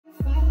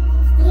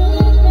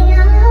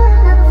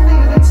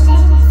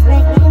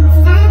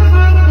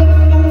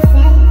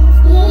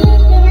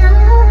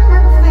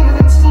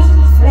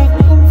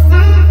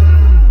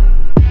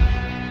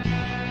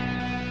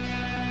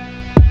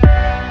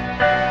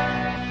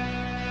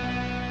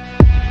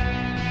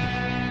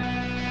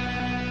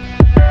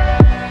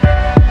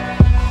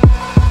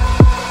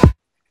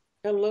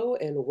Hello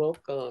and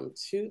welcome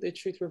to the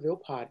Truth Reveal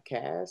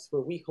podcast,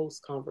 where we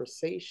host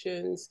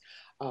conversations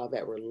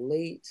that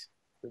relate,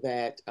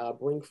 that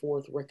bring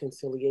forth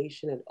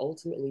reconciliation, and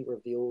ultimately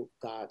reveal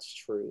God's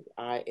truth.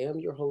 I am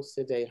your host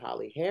today,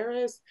 Holly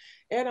Harris,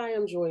 and I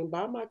am joined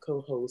by my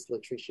co-host,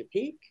 Latricia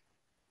Peak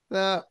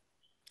Uh,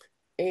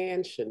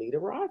 and Shanita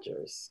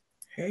Rogers.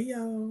 Hey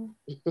y'all.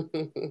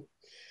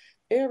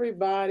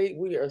 Everybody,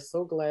 we are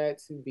so glad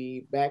to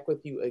be back with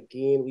you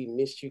again. We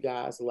missed you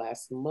guys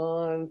last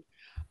month.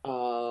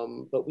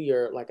 But we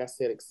are, like I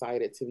said,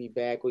 excited to be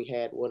back. We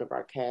had one of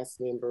our cast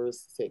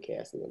members, say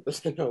cast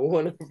members, no,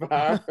 one of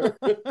our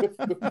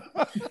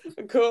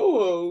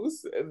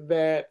co-hosts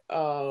that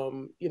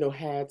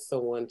had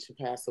someone to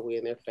pass away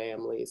in their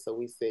family. So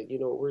we said,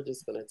 we're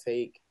just gonna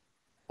take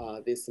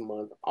this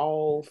month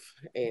off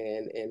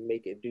and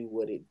make it do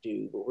what it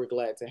do. But we're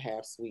glad to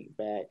have Sweet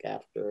back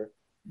after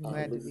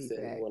Glad to be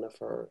losing back. one of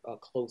her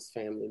close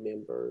family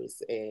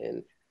members.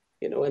 And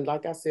and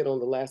like I said on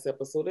the last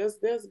episode,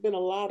 there's been a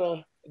lot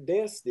of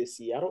deaths this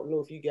year. I don't know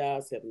if you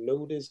guys have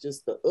noticed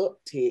just the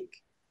uptick.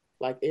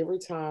 Like every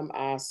time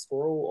I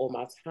scroll on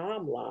my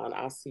timeline,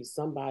 I see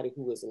somebody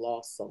who has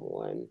lost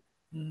someone.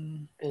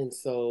 And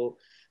so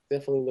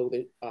definitely know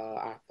that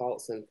our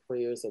thoughts and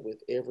prayers are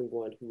with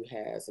everyone who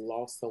has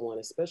lost someone,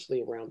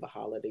 especially around the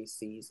holiday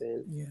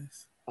season.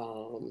 Yes.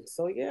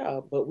 So yeah,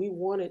 but we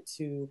wanted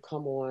to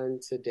come on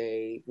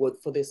today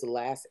for this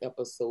last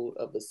episode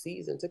of the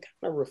season to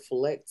kind of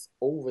reflect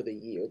over the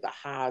year, the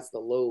highs, the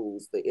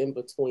lows, the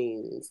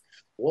in-betweens,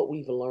 what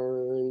we've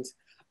learned,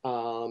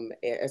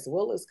 as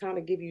well as kind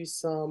of give you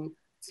some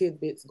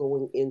tidbits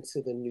going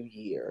into the new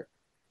year.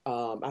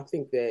 I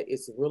think that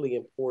it's really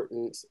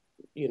important,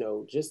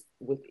 just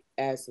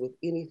with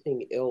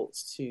anything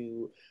else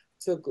to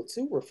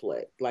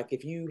reflect. Like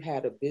if you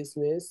had a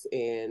business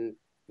and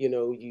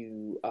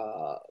you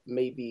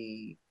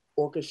maybe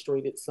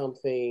orchestrated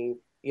something,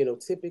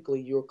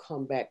 typically you'll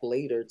come back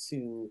later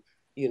to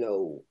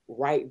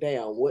write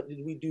down what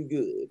did we do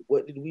good,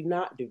 what did we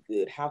not do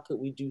good, how could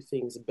we do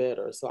things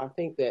better. So I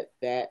think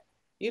that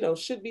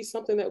should be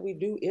something that we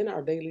do in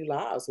our daily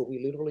lives, where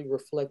we literally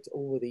reflect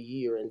over the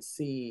year and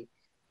see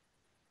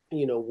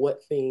what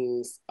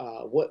things,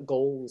 what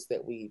goals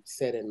that we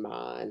set in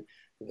mind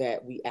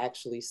that we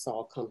actually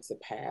saw come to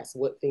pass,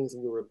 what things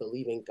we were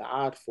believing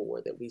God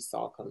for that we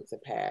saw come to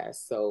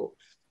pass. So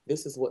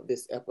this is what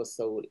this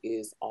episode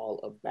is all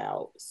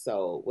about.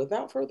 So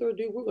without further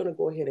ado, we're going to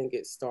go ahead and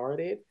get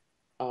started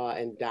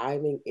and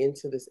diving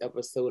into this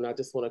episode. And I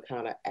just want to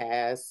kind of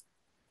ask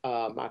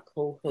my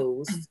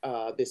co-host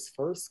this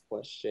first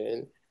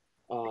question.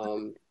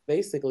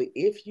 Basically,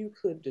 if you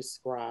could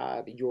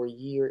describe your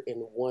year in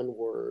one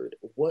word,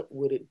 what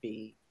would it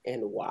be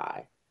and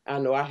why? I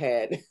know I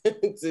had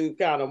to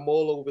kind of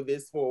mull over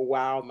this for a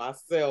while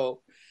myself.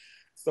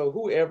 So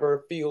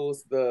whoever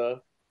feels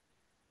the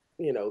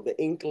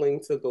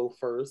inkling to go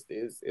first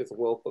is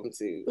welcome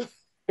to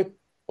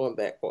on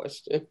that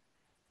question.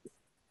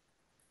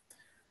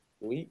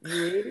 We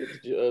you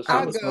ready? I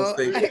I'll was gonna go.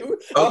 say, I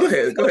oh,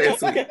 go ahead,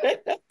 sweet.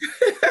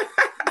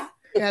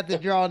 have to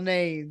draw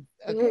names.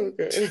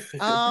 Okay.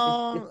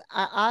 Okay.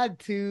 I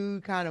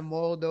too kind of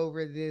mulled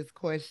over this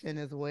question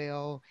as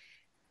well.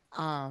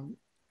 Um,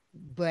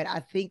 but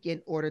I think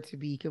in order to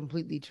be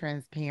completely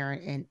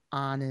transparent and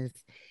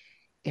honest,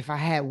 if I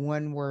had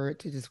one word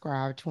to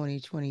describe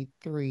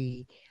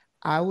 2023,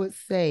 I would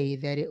say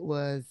that it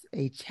was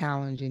a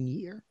challenging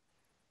year.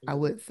 I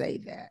would say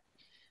that.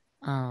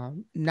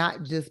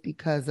 Not just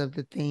because of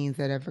the things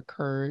that have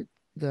occurred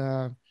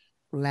the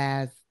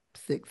last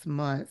 6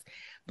 months,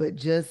 but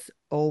just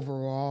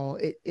overall,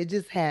 it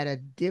just had a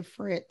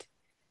different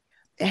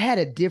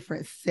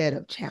set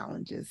of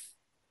challenges.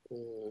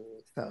 Mm,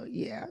 So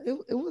yeah,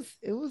 it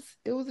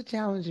was a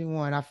challenging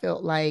one. I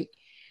felt like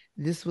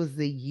this was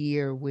the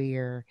year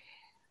where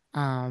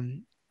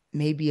um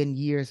maybe in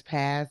years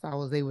past I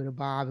was able to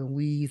bob and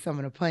weave some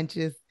of the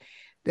punches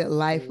that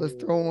life was mm.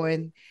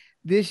 throwing.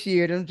 This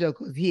year, them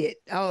jokers hit.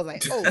 I was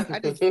like, oh, I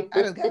just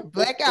got a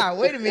black eye.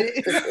 Wait a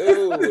minute.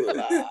 Oh,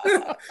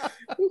 la.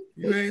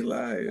 You ain't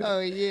lying. Oh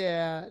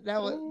yeah, I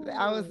would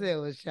Oh, say it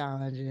was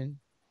challenging.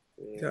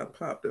 yeah. Got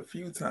popped a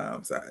few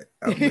times.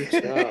 I'm with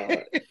you.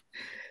 God.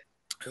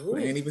 We Oof.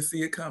 ain't even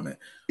see it coming.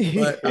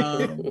 But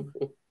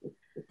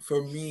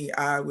for me,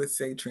 I would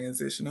say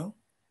transitional.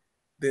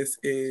 This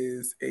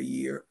is a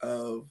year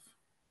of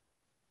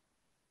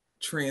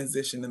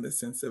transition in the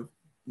sense of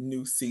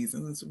new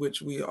seasons,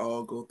 which we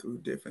all go through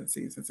different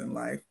seasons in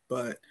life,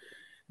 but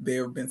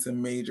there have been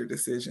some major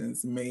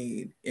decisions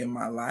made in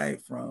my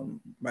life,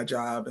 from my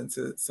job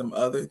into some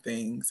other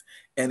things,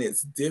 and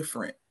it's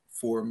different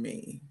for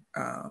me.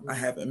 I Mm,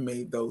 haven't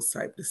made those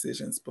type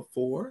decisions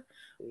before,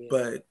 yeah.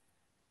 but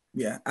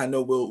yeah, I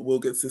know we'll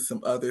get to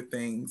some other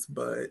things,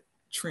 but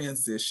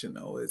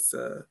transitional is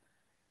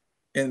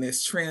and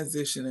it's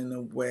transition in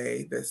a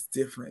way that's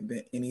different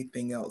than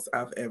anything else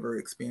I've ever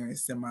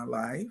experienced in my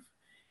life,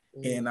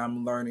 and Mm,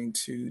 I'm learning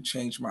to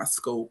change my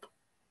scope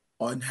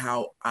on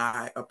how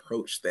I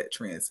approach that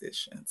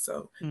transition.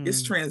 So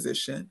it's Mm.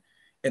 transition.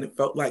 and it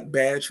felt like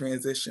bad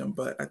transition,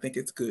 but I think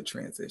it's good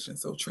transition.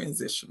 So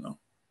transitional.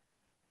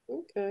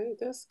 Okay,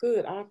 that's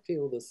good. I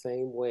feel the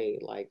same way.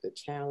 Like the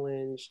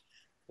challenge,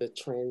 the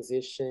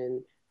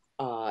transition,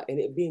 and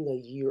it being a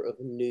year of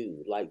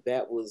new. Like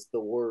that was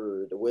the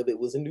word, whether it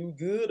was new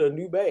good or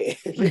new bad.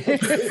 It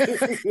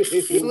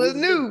It was was the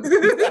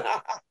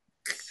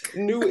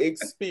new. new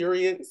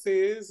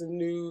experiences,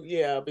 new,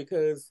 yeah,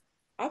 because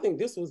I think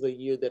this was a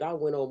year that I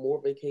went on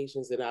more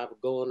vacations than I've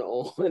gone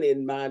on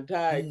in my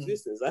entire Mm.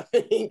 existence. I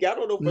think, I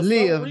don't know, for some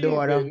Live,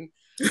 daughter. reason,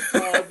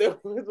 there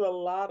was a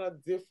lot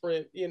of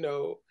different,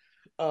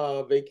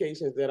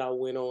 vacations that I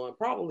went on.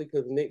 Probably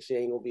because next year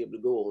ain't gonna be able to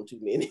go on too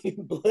many,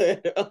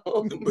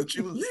 But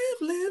you but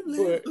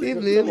Live,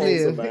 come on,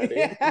 live. somebody,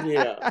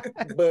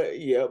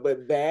 yeah.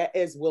 But that,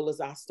 as well as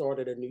I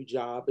started a new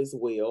job as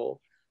well,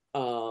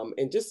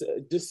 and just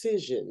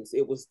decisions.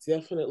 It was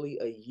definitely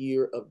a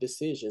year of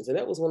decisions, and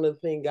that was one of the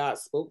things God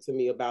spoke to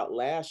me about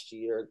last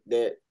year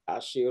that I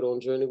shared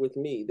on Journey with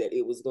Me, that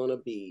it was going to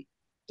be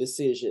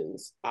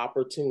decisions,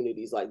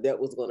 opportunities, like that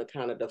was going to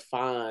kind of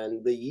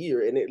define the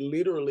year, and it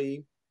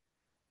literally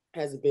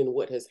has been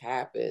what has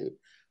happened.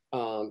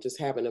 Just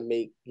having to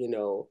make,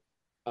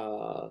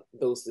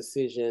 those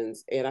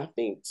decisions. And I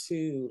think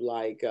too,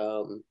 like,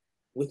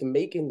 with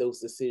making those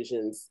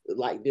decisions,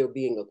 like there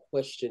being a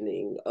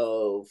questioning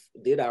of,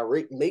 did I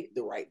make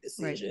the right Right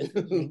decision?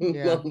 decision.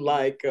 Yeah.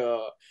 Like,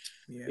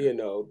 yeah.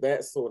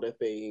 that sort of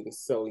thing.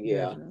 So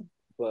yeah. Definitely.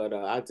 But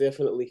I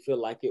definitely feel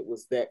like it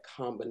was that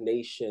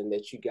combination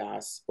that you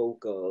guys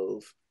spoke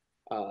of,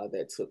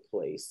 that took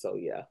place. So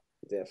yeah,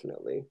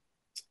 definitely.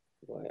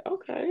 But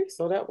okay,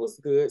 so that was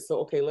good. So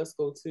okay, let's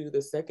go to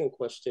the second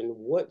question.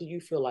 What do you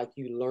feel like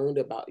you learned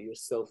about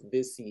yourself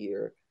this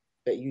year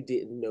that you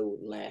didn't know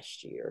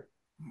last year?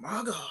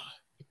 My God.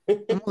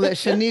 I'm gonna let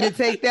Shanita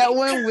take that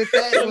one with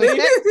that. With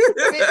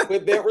that,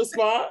 With that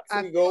response,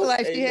 I we feel go,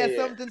 like she has amen.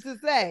 something to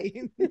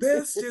say.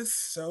 There's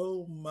just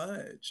so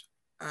much.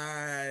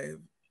 I,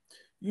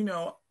 you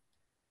know,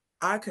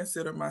 I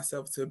consider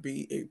myself to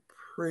be a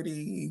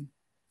pretty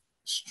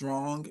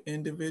strong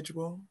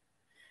individual,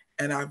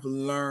 and I've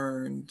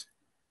learned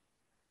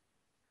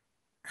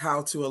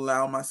how to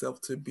allow myself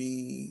to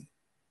be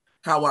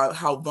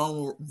how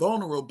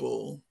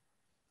vulnerable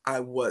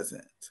I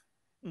wasn't,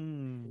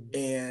 Mm.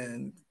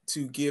 and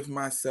to give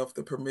myself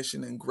the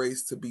permission and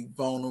grace to be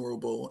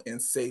vulnerable in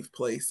safe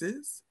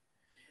places.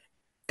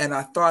 And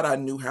I thought I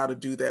knew how to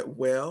do that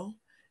well,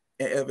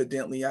 and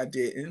evidently I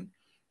didn't.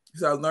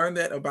 So I learned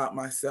that about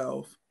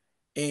myself,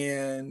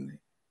 and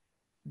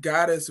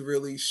God has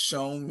really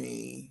shown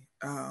me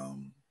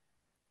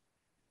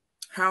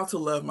how to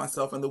love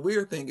myself. And the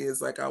weird thing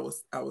is, like, I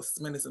was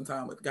spending some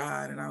time with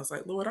God, and I was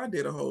like, Lord, I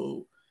did a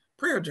whole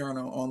prayer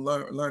journal on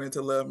learning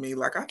to love me.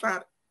 Like I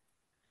thought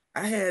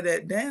I had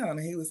that down,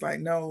 and He was like,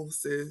 No,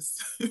 sis,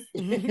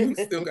 you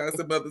still got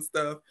some other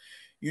stuff.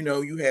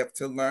 You have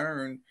to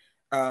learn.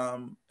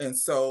 And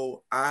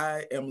so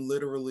I am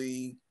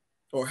literally,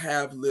 or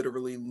have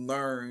literally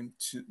learned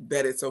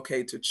that it's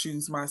okay to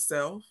choose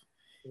myself.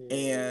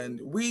 And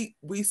we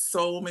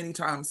so many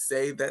times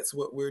say that's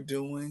what we're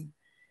doing.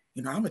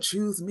 I'm gonna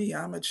choose me.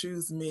 I'm gonna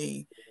choose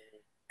me.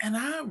 And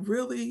I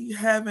really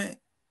haven't.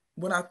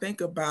 When I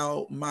think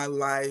about my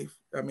life,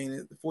 I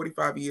mean,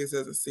 45 years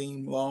doesn't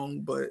seem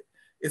long, but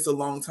it's a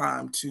long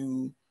time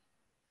to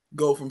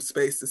go from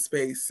space to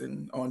space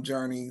and on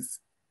journeys,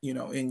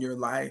 in your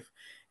life.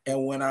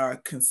 And when I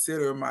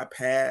consider my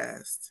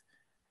past,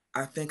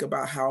 I think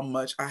about how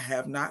much I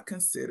have not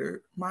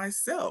considered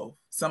myself.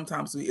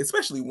 Sometimes we,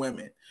 especially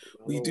women,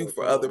 we do Lord,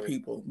 for come other on.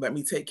 people. Let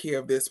me take care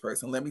of this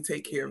person. Let me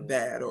take care of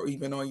that. Yeah. Or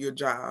even on your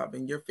job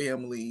and your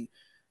family,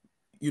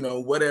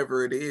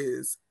 whatever it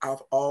is,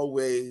 I've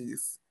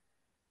always,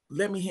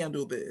 let me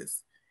handle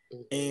this.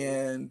 Mm-hmm.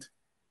 And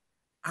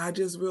I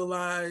just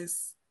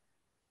realized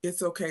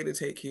it's okay to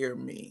take care of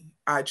me.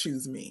 I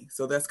choose me.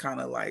 So that's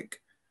kind of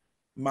like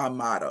my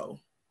motto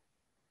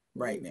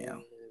right now.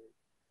 Amen.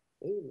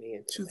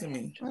 Amen to Choosing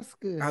me. that. That's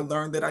I good.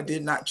 learned that I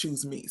did not Yes.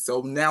 choose me.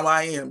 So now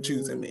I am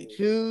choosing me. Mm.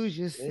 Choose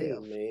yourself.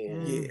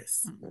 Amen. Mm.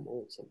 Yes. Come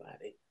on,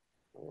 somebody.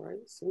 All right,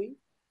 sweet.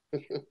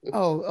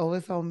 Oh,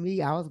 it's on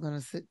me. I was gonna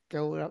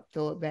throw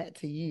it back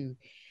to you.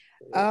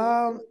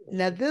 Okay.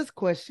 Now this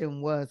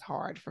question was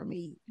hard for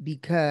me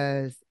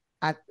because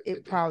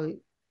it probably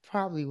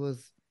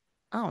was.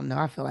 I don't know.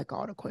 I feel like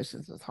all the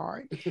questions was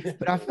hard,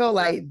 but I feel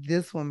like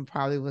this one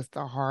probably was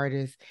the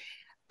hardest.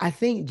 I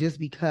think just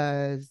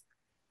because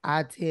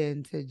I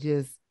tend to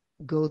just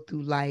go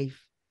through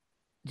life,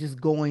 just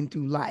going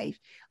through life,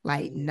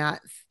 like Mm,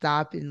 not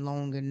stopping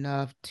long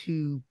enough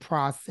to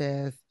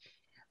process,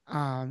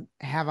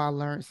 have I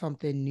learned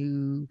something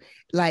new,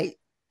 like,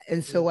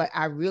 and so mm,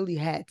 I really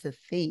had to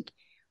think,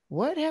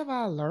 what have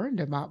I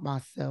learned about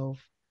myself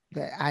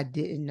that I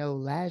didn't know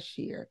last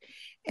year?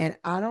 And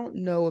I don't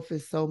know if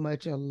it's so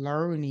much a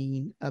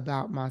learning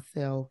about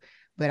myself,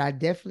 but I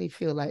definitely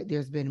feel like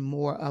there's been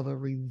more of a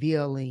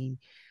revealing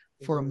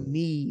for mm,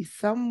 me,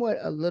 somewhat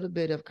a little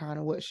bit of kind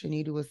of what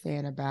Shanita was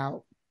saying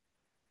about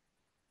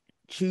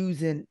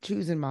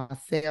choosing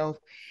myself.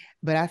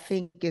 But I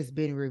think it's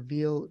been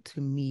revealed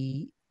to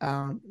me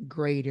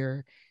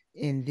greater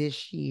in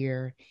this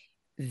year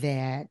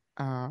that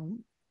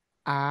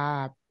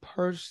I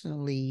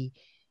personally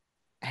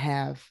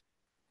have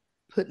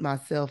put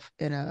myself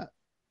in a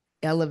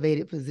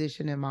elevated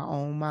position in my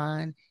own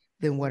mind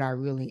than what I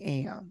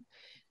really am.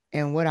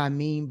 And what I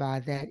mean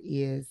by that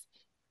is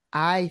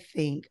I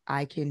think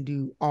I can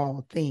do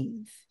all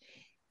things,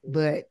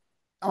 but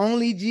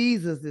only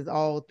Jesus is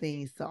all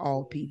things to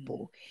all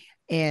people.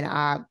 And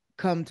I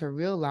come to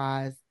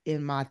realize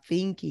in my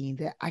thinking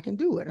that I can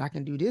do it. I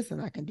can do this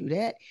and I can do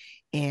that.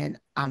 And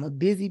I'm a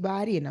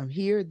busybody and I'm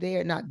here,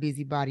 there, not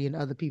busybody in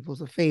other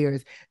people's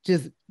affairs,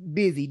 just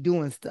busy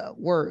doing stuff,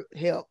 work,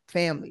 help,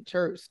 family,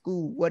 church,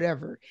 school,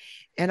 whatever.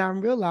 And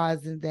I'm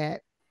realizing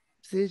that,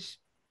 sis,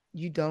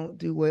 you don't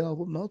do well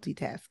with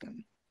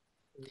multitasking.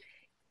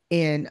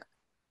 And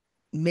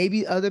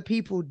maybe other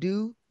people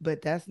do,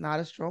 but that's not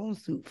a strong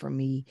suit for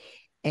me.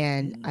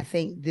 And I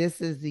think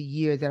this is the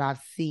year that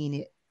I've seen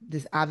it.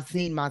 I've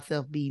seen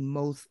myself be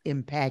most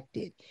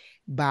impacted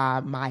by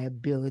my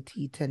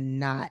ability to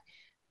not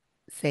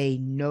say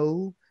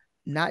no,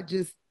 not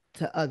just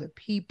to other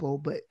people,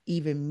 but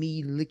even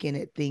me looking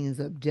at things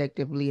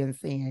objectively and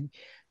saying,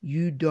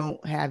 you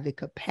don't have the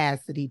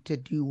capacity to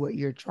do what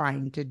you're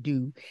trying to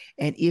do.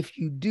 And if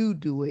you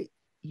do it,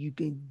 you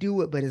can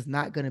do it, but it's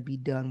not going to be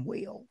done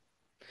well.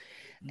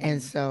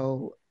 And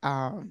so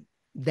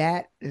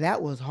that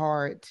was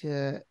hard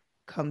to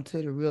come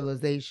to the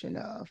realization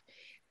of,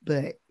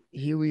 but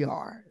here we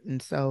are.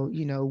 And so,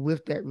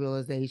 with that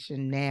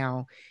realization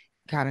now,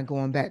 kind of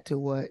going back to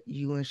what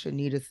you and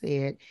Shanita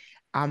said,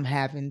 I'm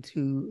having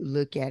to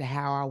look at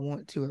how I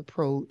want to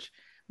approach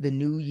the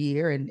new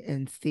year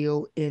and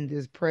still in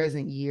this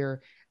present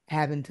year,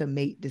 having to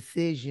make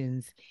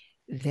decisions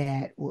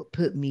that would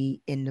put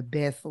me in the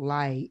best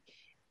light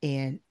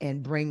and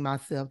bring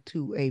myself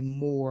to a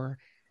more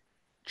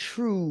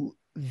true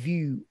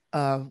view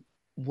of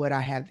what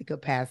I have the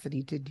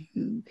capacity to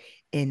do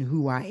and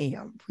who I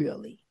am,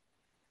 really.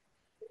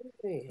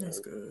 Man, That's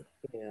good.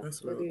 yeah,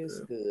 That's it real is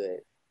good. good.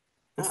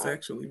 It's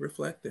actually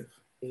reflective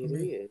for It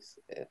me. is.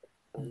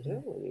 I'm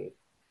telling you,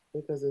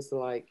 because it's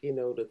like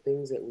the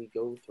things that we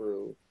go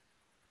through.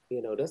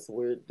 That's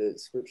where the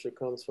scripture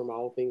comes from.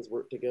 All things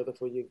work together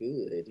for your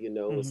good.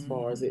 As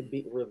far as it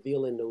be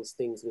revealing those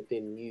things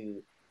within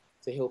you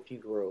to help you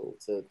grow,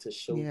 to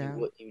show you Yeah.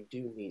 what you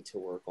do need to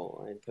work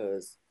on.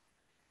 Because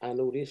I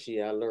know this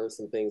year I learned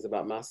some things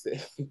about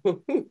myself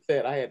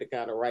that I had to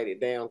kind of write it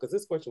down because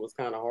this question was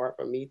kind of hard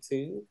for me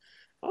too.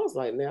 I was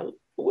like, now,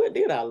 what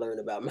did I learn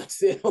about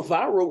myself?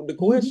 I wrote the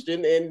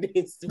question and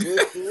it's went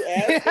through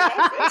asking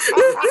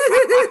myself.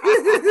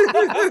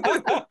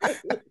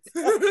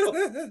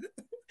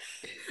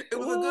 It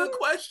was a good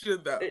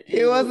question, though.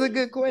 It was a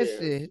good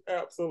question. Yes,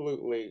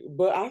 absolutely.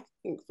 But I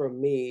think for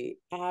me,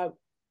 I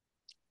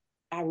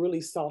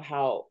really saw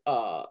how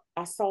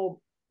I saw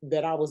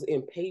that I was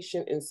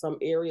impatient in some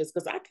areas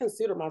because I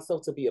consider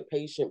myself to be a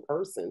patient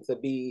person, to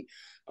be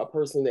a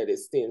person that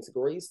extends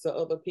grace to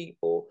other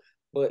people.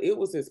 But it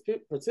was this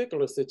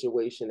particular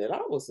situation that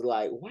I was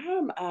like, why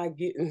am I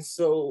getting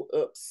so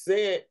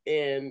upset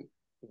and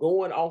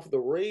going off the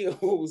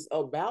rails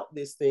about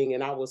this thing?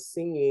 And I was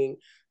seeing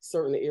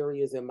certain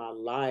areas in my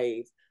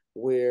life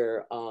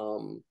where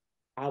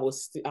I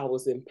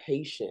was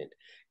impatient,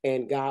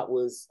 and God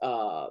was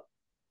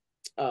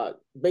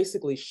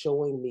basically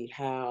showing me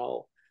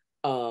how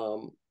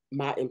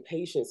my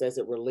impatience as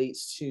it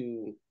relates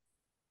to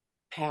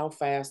how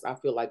fast I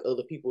feel like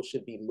other people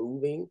should be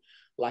moving.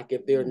 Like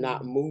if they're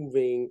not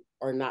moving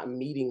or not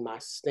meeting my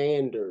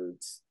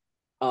standards,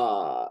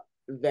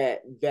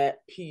 that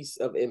piece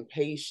of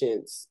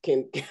impatience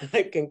can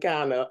can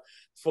kind of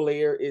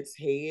flare its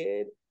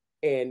head.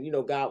 And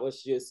God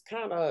was just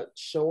kind of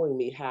showing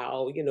me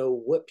how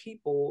what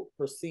people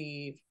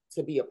perceive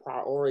to be a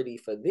priority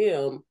for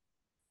them,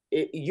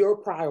 your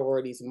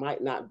priorities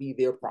might not be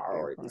their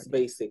priorities,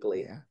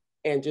 basically. Yeah.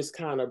 And just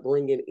kind of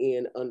bringing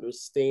in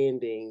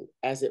understanding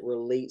as it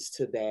relates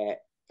to that.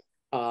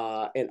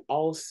 And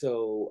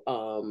also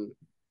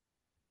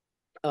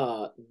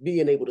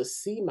being able to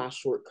see my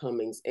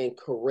shortcomings and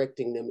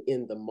correcting them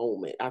in the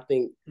moment. I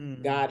think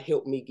God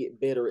helped me get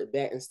better at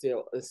that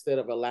instead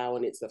of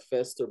allowing it to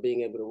fester,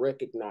 being able to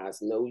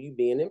recognize, no, you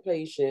being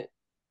impatient,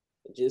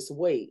 just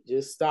wait,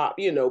 just stop,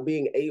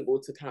 being able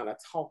to kind of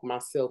talk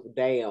myself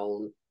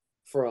down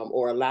from,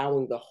 or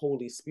allowing the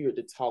Holy Spirit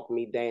to talk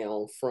me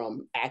down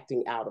from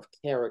acting out of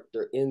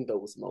character in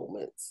those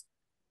moments.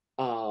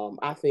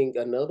 I think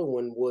another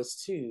one was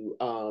too,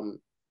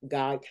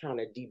 God kind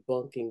of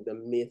debunking the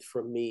myth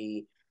for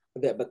me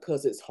that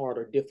because it's hard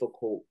or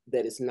difficult,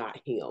 that it's not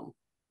Him.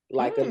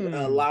 Like a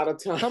lot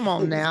of times Come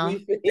on now. we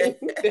think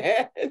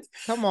that.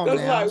 Come on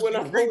Because now. like when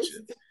I was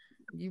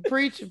You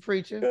preaching.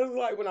 It's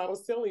like when I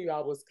was telling you, I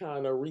was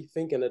kind of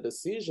rethinking a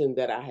decision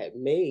that I had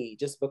made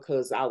just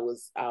because I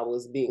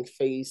was being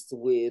faced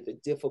with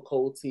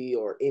difficulty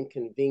or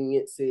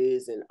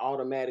inconveniences and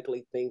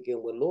automatically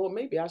thinking, well, Lord,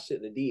 maybe I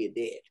shouldn't have did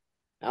that.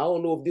 I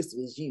don't know if this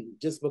was you,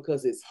 just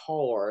because it's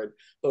hard,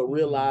 but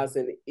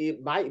realizing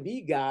it might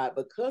be God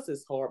because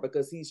it's hard,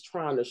 because he's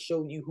trying to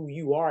show you who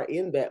you are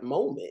in that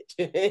moment.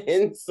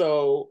 And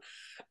so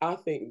I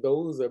think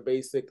those are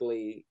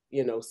basically,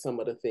 some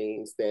of the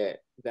things that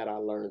I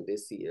learned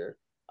this year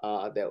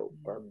that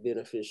are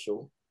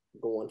beneficial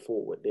going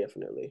forward,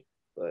 definitely.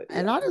 But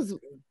And yeah.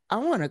 I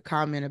want to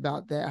comment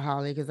about that,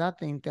 Holly, because I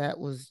think that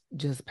was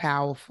just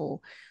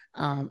powerful.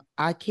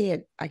 I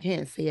can't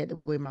say it the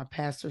way my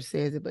pastor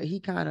says it, but he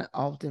kind of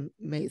often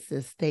makes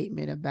this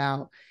statement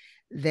about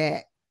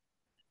that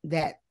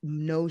that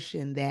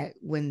notion that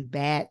when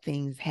bad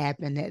things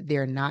happen that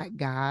they're not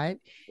God,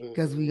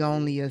 because we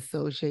only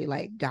associate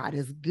like God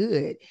is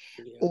good,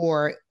 Yeah.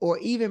 or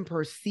even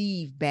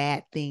perceive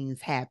bad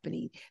things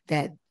happening,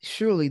 that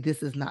surely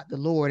this is not the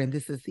Lord and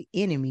this is the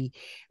enemy.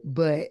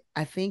 But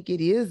I think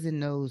it is in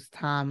those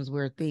times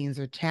where things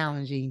are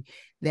challenging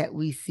that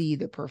we see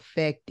the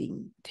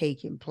perfecting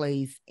taking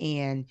place,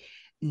 and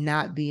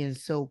not being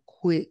so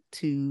quick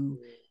to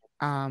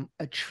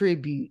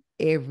attribute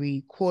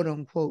every quote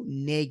unquote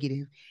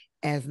negative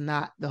as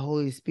not the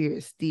Holy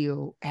Spirit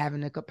still having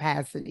the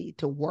capacity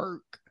to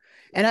work.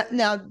 And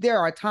now there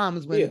are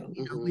times when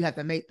we have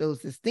to make those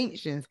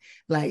distinctions,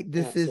 like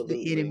this is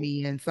the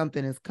enemy and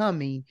something is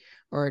coming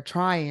or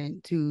trying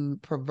to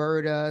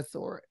pervert us,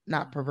 or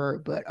not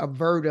pervert, but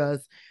avert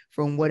us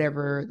from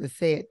whatever the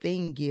said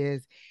thing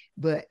is.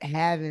 But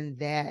having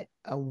that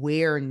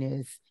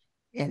awareness,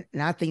 and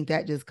I think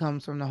that just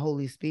comes from the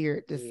Holy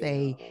Spirit to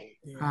say,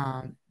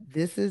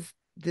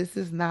 this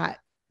is not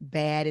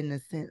bad in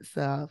the sense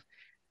of,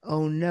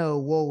 oh no,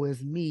 woe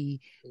is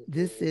me.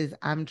 This is,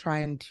 I'm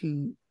trying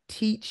to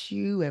teach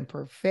you and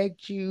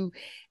perfect you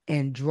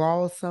and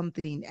draw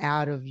something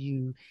out of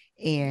you.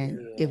 And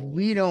if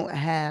we don't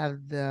have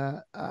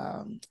the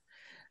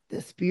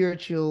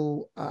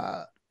spiritual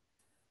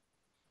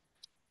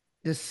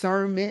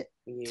discernment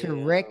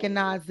to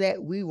recognize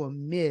that, we will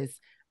miss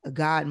a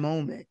God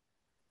moment.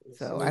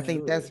 So I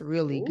think that's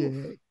really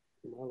good.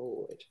 My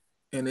Lord.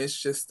 And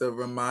it's just a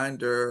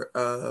reminder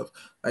of,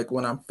 like,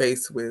 when I'm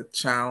faced with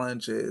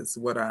challenges,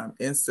 what I'm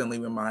instantly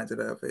reminded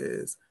of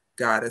is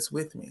God is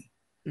with me.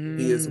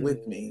 He is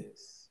with me.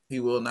 He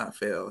will not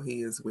fail.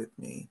 He is with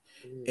me.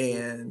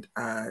 And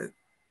I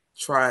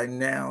try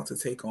now to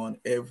take on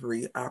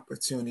every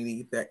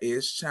opportunity that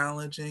is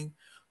challenging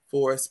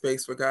for a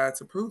space for God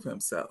to prove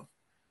himself,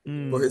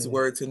 for his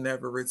word to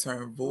never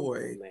return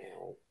void.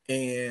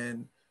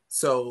 And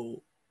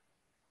so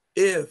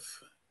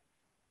if,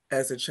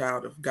 as a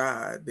child of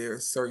God, there are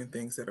certain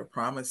things that are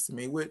promised to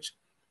me, which,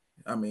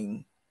 I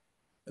mean,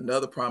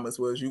 another promise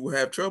was you will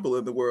have trouble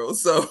in the world.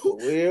 So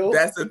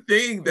that's a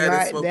thing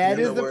that is spoken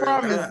in the word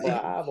of God.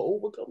 I've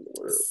overcome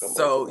the world.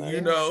 So,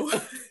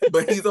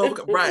 but he's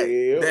overcome, right,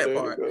 that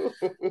part.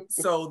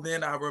 So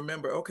then I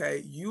remember,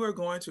 okay, you are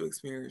going to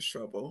experience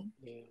trouble,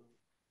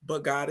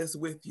 but God is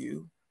with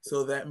you.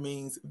 So that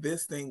means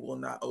this thing will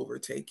not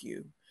overtake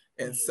you.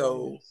 And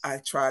so I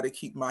try to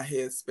keep my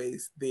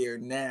headspace there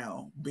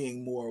now,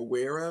 being more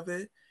aware of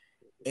it,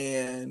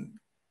 and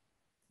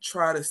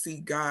try to see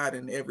God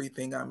in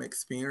everything I'm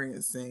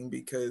experiencing,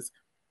 because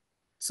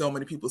so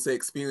many people say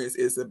experience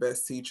is the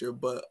best teacher,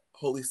 but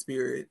Holy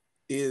Spirit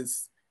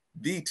is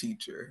the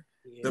teacher,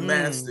 the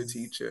master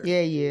teacher.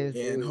 Yeah, he is.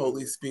 And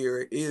Holy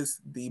Spirit is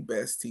the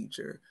best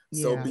teacher.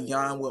 So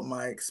beyond what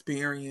my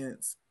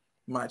experience,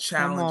 my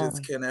challenges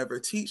can ever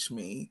teach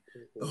me,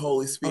 the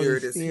Holy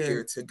Spirit is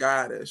here to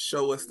guide us,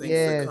 show us things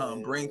to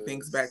come, bring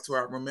things back to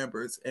our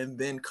remembrance, and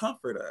then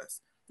comfort us.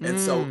 And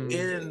so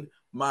in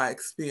my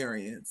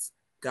experience,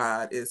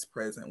 God is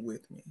present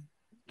with me.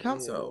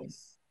 So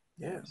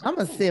yeah. I'm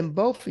gonna send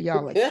both of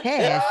y'all a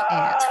cash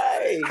app.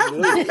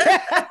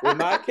 With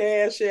my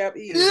cash app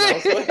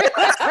is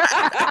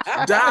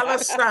dollar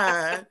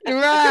sign.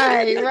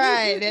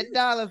 Right. That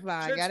dollar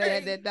sign. Gotta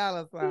have that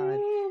dollar sign.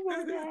 Oh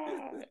my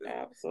God.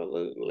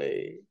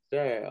 Absolutely.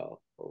 Yeah,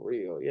 for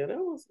real. Yeah, that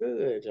was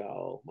good,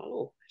 y'all. My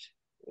Lord.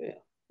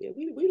 Yeah,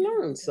 we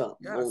learned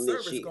something on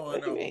this year.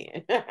 Going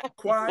on.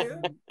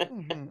 Choir.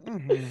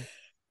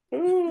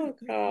 Oh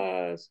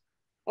gosh.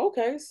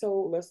 Okay,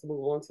 so let's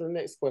move on to the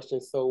next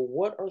question. So,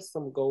 what are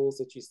some goals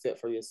that you set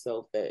for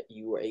yourself that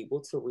you were able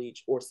to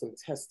reach, or some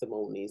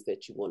testimonies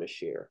that you want to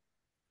share?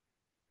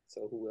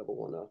 So, whoever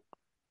want to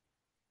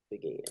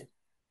begin.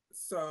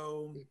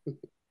 So,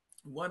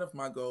 one of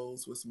my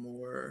goals was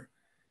more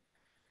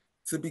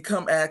to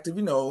become active.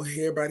 You know,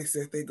 everybody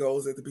set their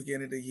goals at the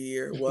beginning of the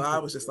year. Well, I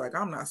was just like,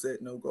 I'm not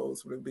setting no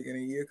goals for the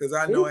beginning of the year because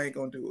I know I ain't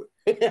going to do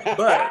it.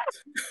 But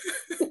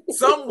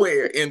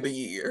somewhere in the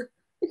year,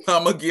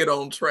 I'm going to get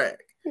on track.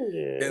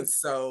 And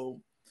so,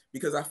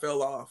 because I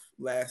fell off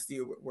last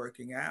year with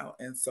working out.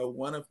 And so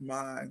one of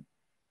my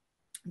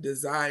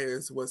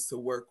desires was to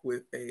work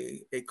with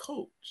a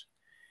coach.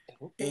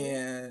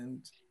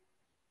 And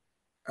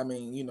I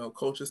mean, you know,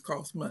 coaches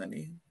cost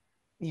money.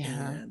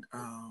 And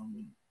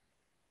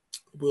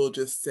we'll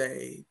just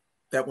say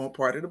that wasn't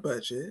part of the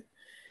budget.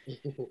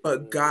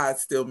 But God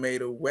still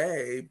made a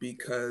way,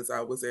 because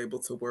I was able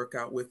to work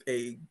out with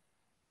a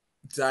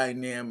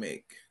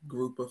dynamic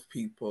group of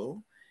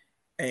people,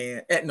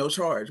 and at no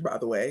charge, by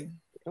the way.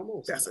 Come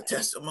on, That's a somebody.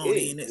 testimony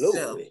Hey, in itself,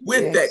 glory.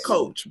 with that Yes.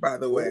 coach, by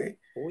the way,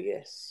 Oh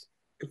yes.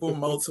 for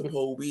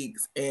multiple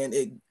weeks. And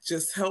it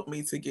just helped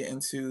me to get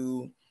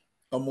into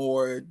a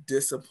more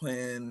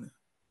disciplined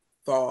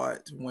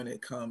thought when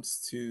it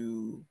comes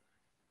to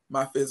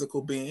my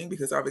physical being,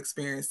 because I've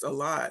experienced a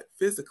lot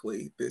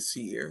physically this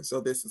year. So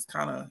this is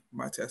kind of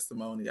my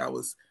testimony. I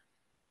was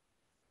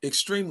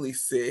extremely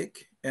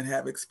sick and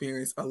have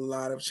experienced a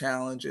lot of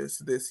challenges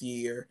this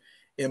year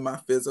in my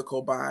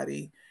physical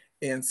body.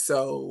 And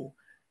so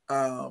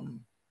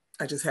um,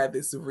 I just had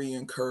this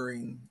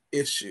reoccurring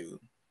issue,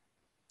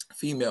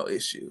 female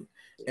issue,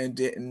 and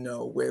didn't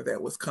know where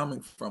that was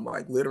coming from.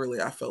 Like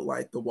literally, I felt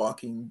like the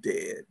walking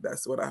dead.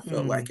 That's what I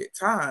felt like at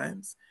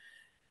times.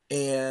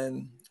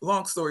 And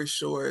long story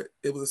short,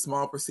 it was a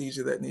small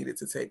procedure that needed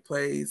to take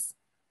place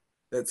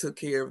that took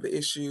care of the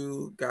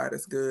issue. God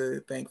is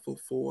good. Thankful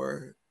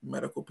for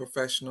medical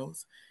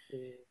professionals.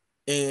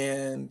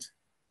 And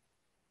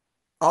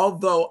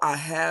although I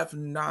have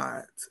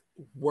not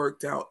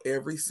worked out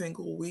every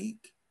single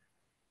week,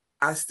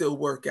 I still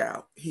work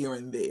out here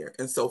and there.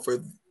 And so for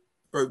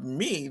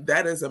me,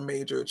 that is a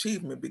major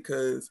achievement,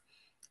 because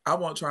I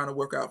wasn't trying to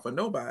work out for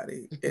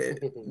nobody at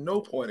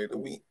no point of the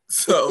week.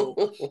 So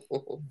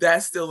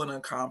that's still an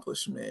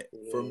accomplishment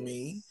for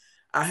me.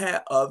 I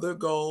had other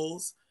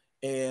goals,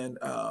 and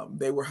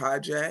they were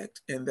hijacked,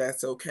 and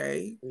that's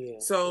okay.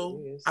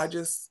 So I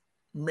just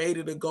made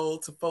it a goal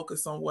to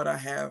focus on what I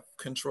have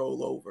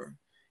control over,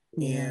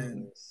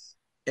 and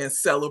and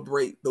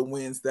celebrate the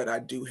wins that I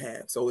do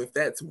have. So if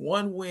that's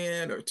one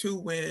win or two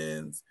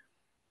wins,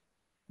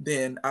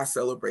 then I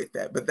celebrate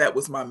that. But that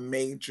was my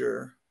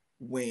major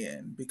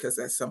win, because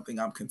that's something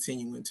I'm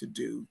continuing to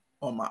do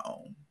on my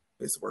own,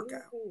 is work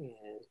out.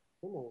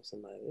 Come on,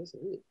 somebody. That's a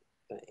good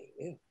thing.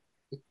 Yeah.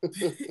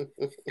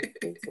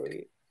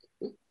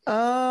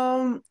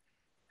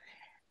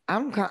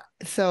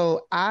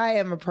 So I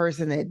am a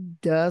person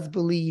that does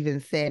believe in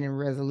setting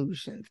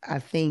resolutions. I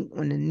think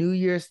when the new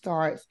year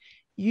starts,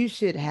 you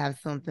should have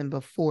something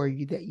before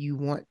you that you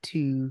want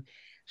to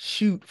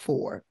shoot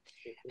for.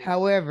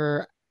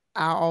 However,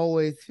 I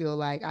always feel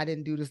like I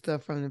didn't do the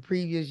stuff from the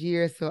previous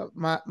year, so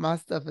my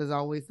stuff is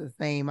always the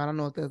same. I don't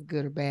know if that's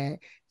good or bad,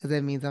 because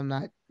that means I'm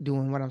not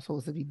doing what I'm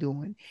supposed to be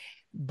doing.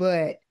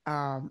 But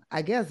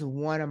I guess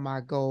one of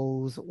my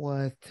goals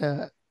was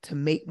to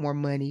make more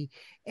money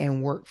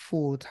and work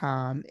full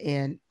time.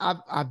 And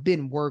I've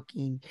been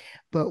working,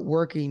 but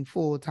working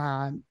full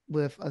time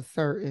with a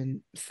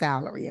certain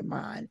salary in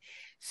mind.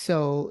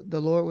 So the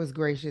Lord was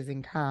gracious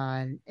and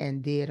kind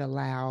and did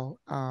allow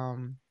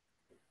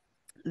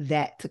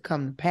that to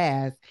come to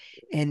pass,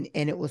 and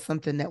it was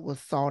something that was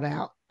sought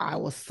out. I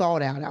was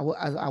sought out.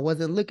 I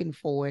wasn't looking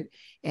for it,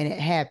 and it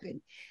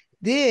happened.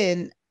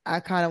 Then I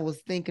kind of was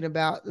thinking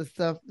about the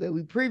stuff that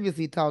we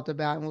previously talked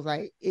about, and was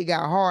like, it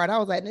got hard. I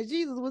was like, now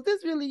Jesus, was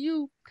this really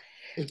you?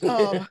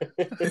 Um,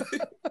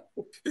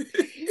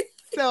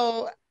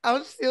 so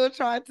I'm still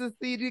trying to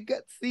see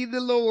the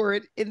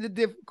Lord in the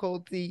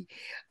difficulty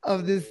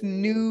of this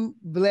new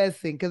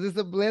blessing, because it's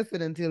a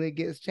blessing until it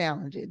gets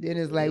challenging. Then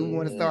it's like we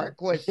want to start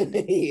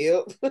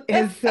questioning.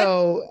 And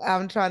so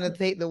I'm trying to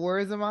take the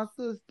words of my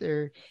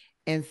sister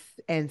and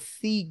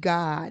see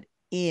God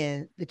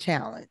in the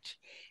challenge,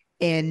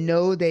 and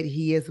know that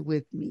He is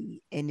with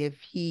me. And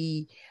if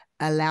He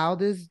allowed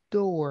this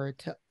door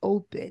to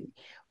open,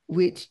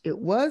 which it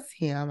was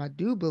Him, I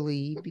do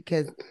believe,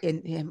 because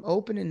in Him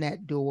opening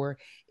that door,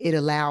 it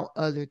allowed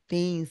other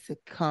things to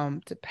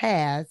come to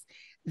pass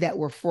that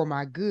were for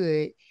my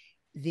good,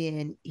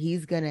 then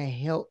He's going to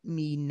help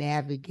me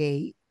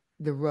navigate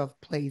the rough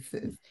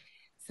places.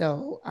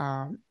 So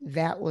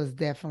that was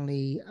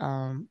definitely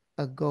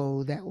a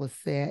goal that was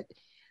set.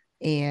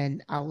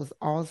 And I was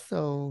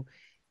also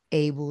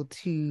able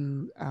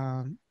to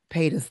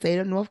pay the state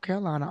of North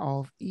Carolina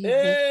off.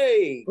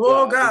 Hey,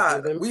 oh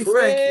God, we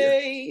thank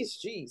you.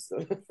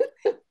 Jesus.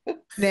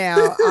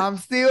 Now I'm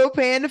still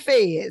paying the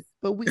feds,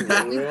 but we give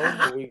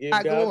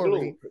God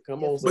glory.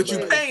 Come on, but you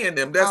paying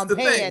them. That's the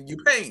thing. You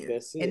paying.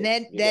 That's it. And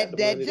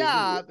that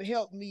job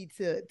helped me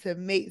to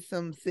make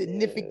some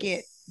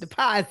significant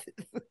deposits.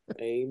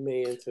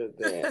 Amen to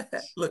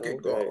that. Look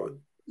at God.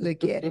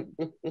 Look at him.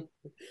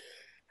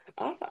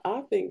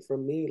 I think for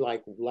me,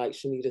 like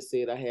Shanita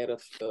said, I had a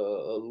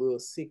little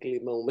sickly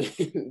moment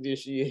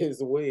this year as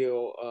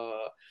well.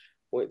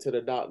 Went to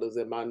the doctors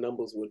and my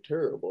numbers were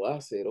terrible. I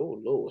said, "Oh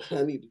Lord,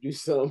 I need to do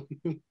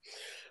something."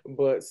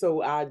 But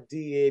so I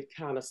did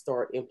kind of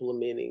start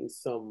implementing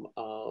some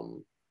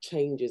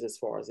changes as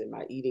far as in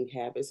my eating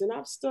habits, and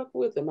I've stuck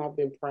with them. I've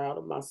been proud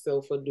of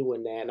myself for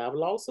doing that, and I've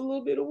lost a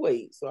little bit of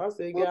weight. So I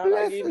said, Well, God,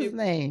 I give His you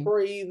name.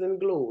 praise and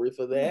glory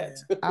for that.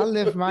 Yeah. I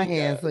lift my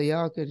hand so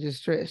y'all could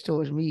just stretch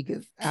towards me,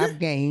 because I've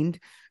gained.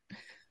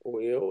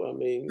 Well, I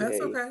mean, that's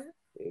okay.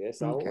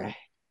 That's all right.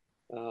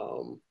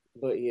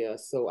 But yeah,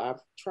 so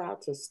I've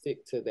tried to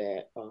stick to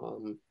that.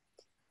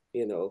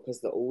 Because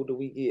the older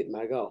we get,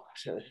 my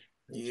gosh,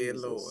 Yeah,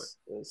 Lord. Jesus,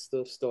 and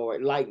stuff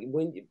started like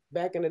when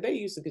back in the day,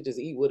 you used to could just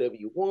eat whatever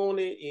you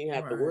wanted. You didn't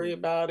have to worry Right.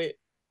 about it.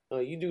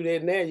 You do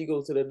that now, you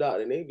go to the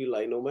doctor and they be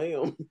like, "No,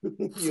 ma'am,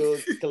 your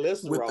With the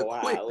cholesterol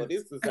high, or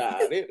quickness. this is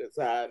high, this is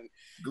high." I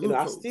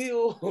Glucose.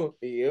 still,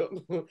 yep,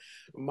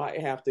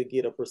 might have to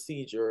get a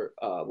procedure.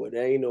 Well,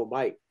 there ain't no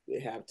might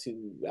have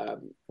to.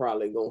 I'm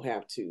probably gonna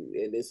have to,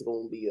 and it's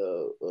gonna be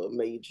a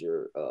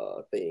major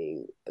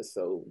thing.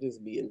 So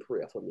just be in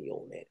prayer for me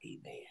on that,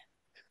 amen.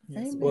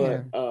 Yes,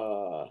 But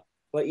Amen.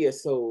 but yeah,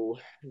 so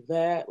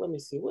that, let me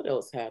see what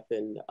else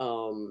happened.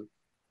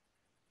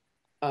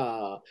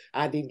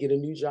 I did get a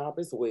new job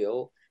as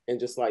well. And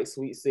just like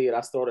Sweet said,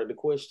 I started the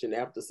question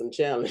after some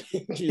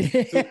challenges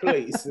took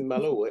place in my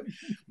Lord.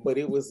 But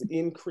it was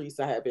increase.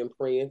 I have been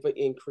praying for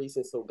increase.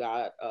 And so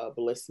God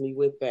blessed me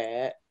with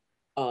that.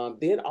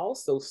 Then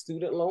also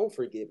student loan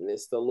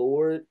forgiveness. The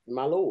Lord,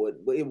 my Lord,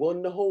 but it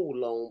wasn't the whole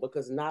loan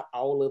because not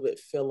all of it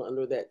fell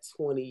under that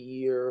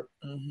 20-year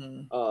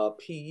Mm-hmm.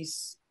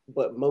 piece,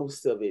 but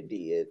most of it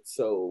did.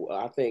 So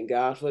I thank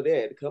God for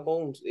that. Come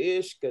on,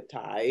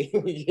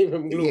 Ishkatai. We give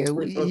him Yeah,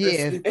 glory. Yes,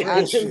 yes. we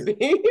praise And you.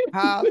 then,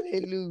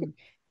 Hallelujah.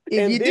 If you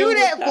and do then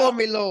that for without,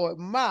 me, Lord,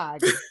 my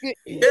yeah, goodness.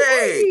 we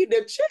Hey, need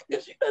to check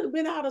this. You done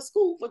been out of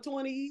school for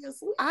 20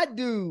 years. I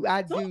do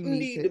Something need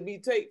need to to be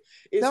taken.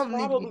 It's something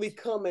need to be probably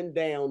coming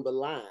down the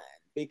line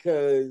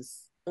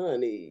because,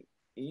 honey,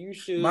 you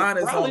should mine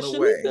is on probably the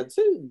way. Shanika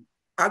too.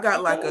 I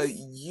got like a Because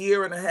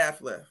year and a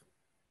half left.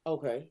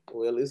 okay,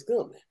 well it's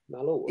coming, my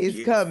Lord. it's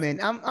Yes.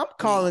 coming. I'm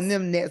calling Yes.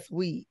 them next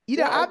week.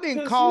 Why? I've been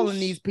Because you calling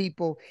these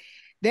people.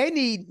 They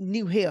need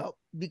new help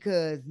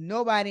because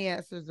nobody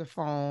answers the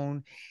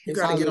phone. You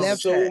it's got to I because get on the it's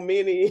left so chat.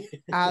 many.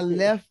 I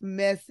left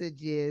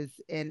messages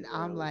and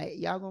I'm Yeah, like,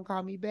 y'all gonna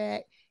call me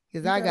back?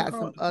 Because You I got to got call,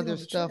 some get other on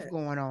the stuff chat.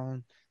 going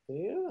on.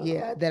 yeah,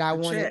 Yeah, that I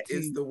The wanted chat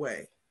is to the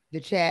way, the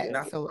chat. yeah,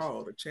 not the So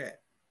call, the chat.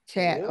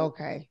 chat, yeah.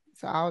 okay.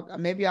 So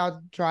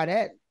I'll try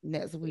that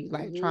next week,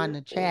 like trying to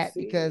And chat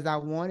see, because I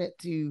want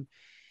to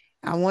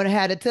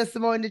have the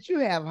testimony that you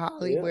have,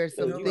 Holly, yeah, where and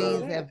some you gonna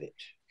things Hello.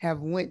 have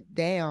went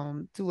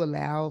down to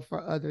allow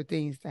for other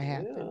things to yeah.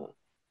 happen.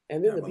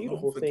 And then the Have a loan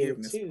beautiful thing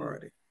forgiveness too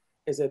party.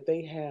 is that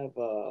they have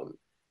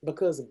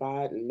because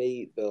Biden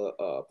made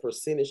the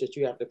percentage that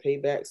you have to pay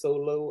back so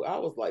low. I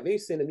was like, they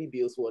sending me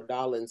bills for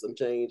 $1 and some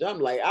change. I'm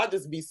like, I'll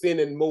just be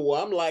sending more.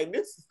 I'm like,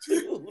 this is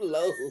too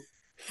low.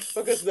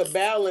 Because the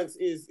balance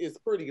is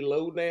pretty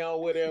low now,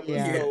 whatever.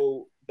 Yeah. Yeah.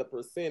 So the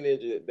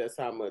percentage, that's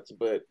how much.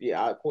 But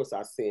yeah, of course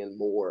I send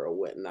more or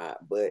whatnot.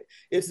 But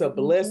it's a Give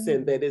them blessing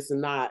more. that it's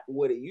not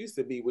what it used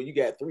to be, where you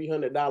got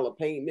 $300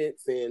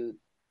 payments, and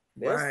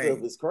that stuff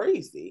Right. is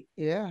crazy.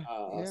 Yeah.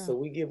 Yeah.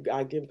 So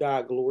I give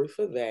God glory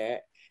for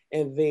that.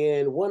 And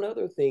then one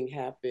other thing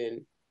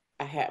happened.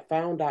 I had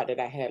found out that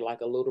I had like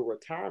a little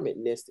retirement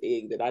nest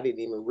egg that I didn't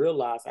even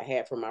realize I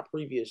had from my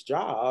previous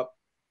job.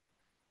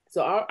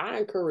 So I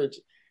encourage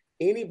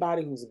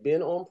anybody who's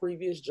been on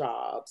previous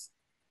jobs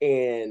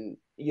and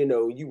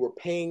you were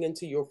paying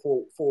into your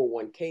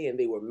 401k and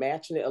they were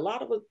matching it. A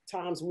lot of the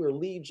times we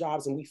leave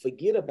jobs and we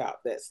forget about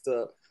that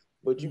stuff.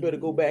 But you better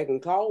go Mm-hmm. back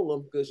and call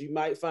them because you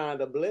might find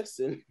a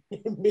blessing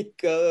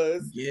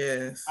because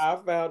Yes. I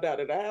found out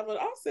that I haven't.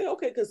 I said,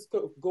 okay, because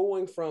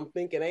going from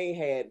thinking I ain't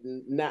had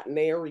not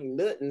nary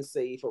nothing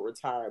saved for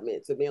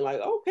retirement to being like,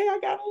 okay, I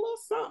got a little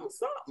something,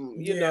 something.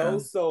 Yeah.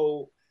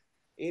 So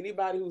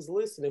anybody who's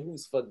listening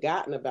who's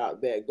forgotten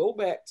about that, go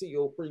back to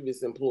your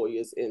previous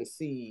employers and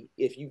see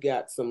if you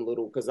got some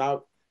little, because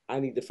I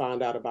need to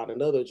find out about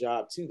another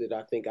job too that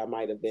I think I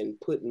might have been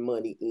putting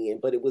money in,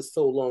 but it was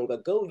so long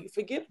ago you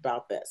forget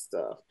about that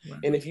stuff.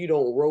 Right. And if you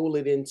don't roll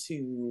it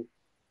into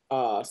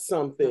something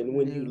Something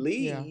when you new.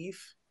 Yeah.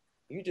 leave,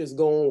 you just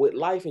go on with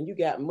life and you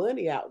got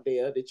money out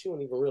there that you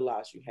don't even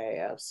realize you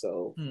have.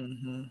 So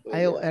Mm-hmm. but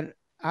I yeah. and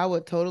I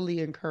would totally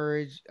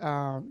encourage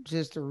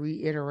just to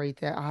reiterate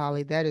that,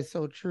 Holly, that is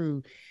so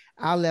true.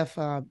 I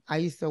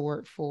used to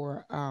work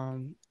for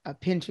a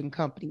pension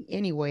company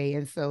anyway,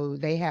 and so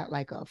they had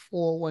like a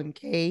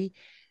 401k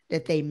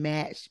that they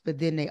matched, but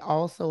then they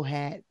also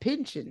had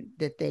pension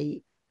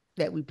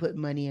that we put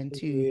money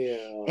into.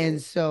 Yeah.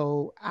 And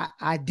so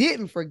I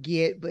didn't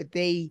forget, but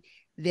they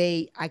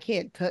I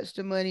can't touch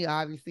the money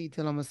obviously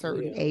till I'm a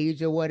certain Yeah.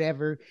 age or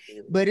whatever,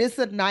 but it's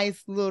a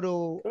nice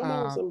little Come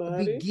on,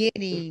 somebody.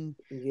 beginning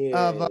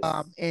of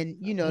Yes. and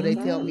they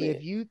tell me Mm-hmm. if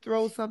Retirement. you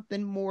throw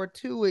something more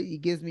to it,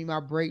 it gives me my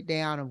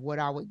breakdown of what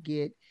I would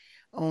get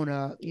on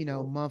a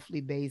Yeah.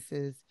 monthly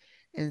basis.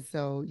 And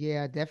so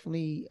yeah,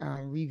 definitely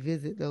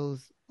revisit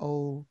those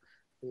old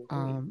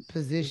Mm-hmm.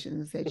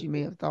 positions that you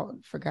may have thought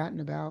forgotten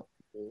about.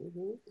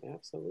 Mm-hmm.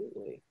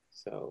 Absolutely.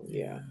 So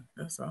yeah. Yeah.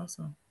 That's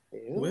awesome.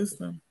 Yeah.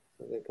 Wisdom.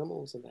 So then come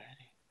on, somebody.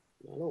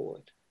 My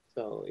Lord.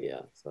 So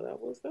yeah. So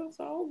that's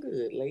all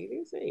good,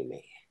 ladies.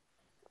 Amen.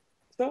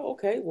 So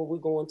okay, well we're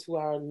going to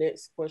our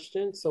next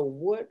question. So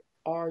what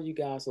are you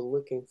guys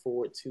looking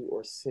forward to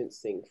or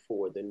sensing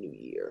for the new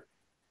year?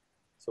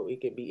 So it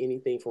could be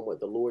anything from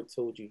what the Lord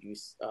told you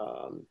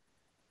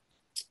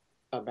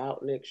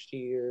about next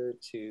year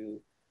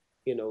to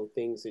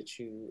things that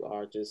you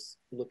are just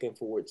looking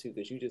forward to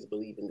because you just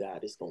believe in God,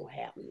 it's going to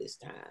happen this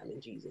time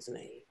in Jesus'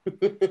 name.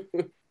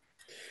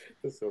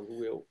 So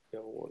who else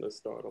want to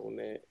start on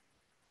that?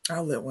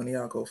 I'll let one of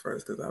y'all go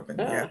first because I've been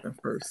Ah, yapping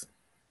first.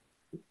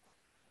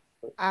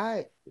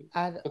 I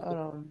I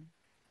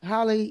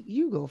Holly,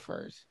 you go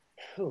first.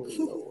 oh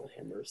Lord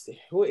have mercy.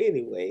 Well,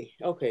 anyway,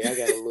 okay, I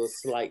got a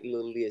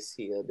little list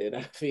here that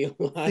I feel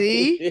like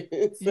See?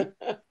 is.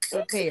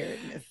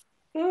 Preparedness.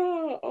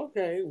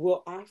 Okay.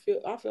 Well, I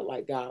feel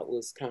like God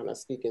was kind of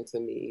speaking to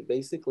me,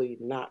 basically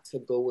not to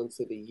go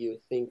into the year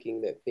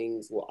thinking that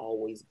things will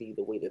always be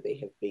the way that they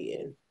have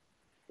been.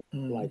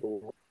 Mm. Like,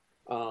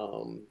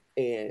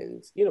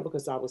 and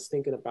because I was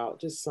thinking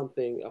about just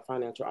something, a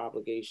financial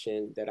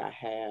obligation that I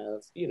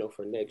have,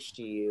 for next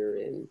year,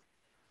 and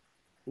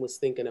was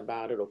thinking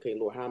about it. Okay,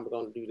 Lord, how am I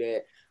going to do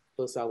that?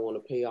 Plus, I want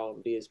to pay all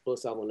of this.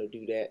 Plus, I want to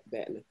do that,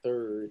 and the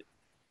third.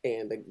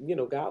 And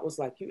God was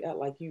like, you act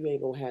like you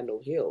ain't gonna have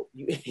no help.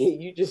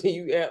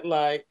 You act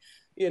like,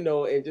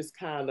 and just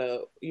kind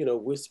of,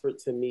 whispered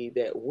to me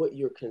that what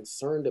you're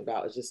concerned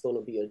about is just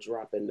gonna be a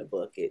drop in the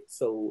bucket.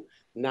 So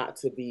not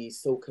to be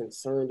so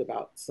concerned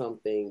about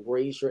something,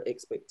 raise your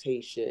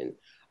expectation,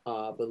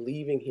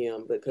 believing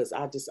him, because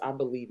I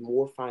believe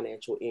more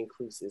financial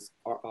increases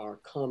are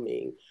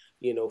coming,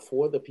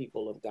 for the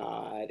people of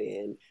God.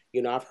 And,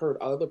 I've heard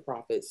other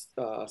prophets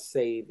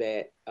say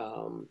that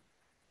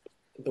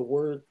the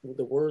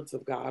words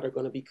of God are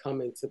going to be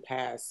coming to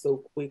pass so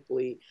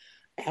quickly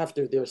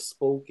after they're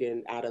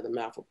spoken out of the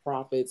mouth of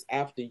prophets,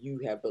 after you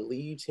have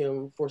believed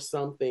him for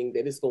something,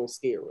 that it's going to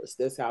scare us.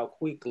 That's how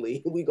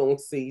quickly we're going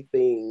to see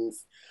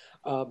things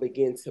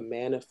begin to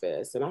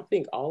manifest. And I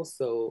think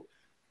also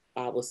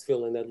I was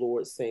feeling that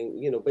Lord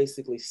saying,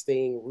 basically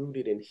staying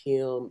rooted in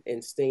him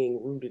and staying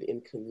rooted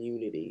in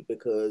community,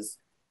 because,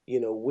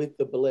 with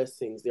the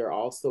blessings, there are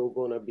also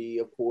going to be,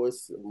 of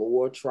course,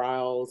 more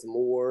trials,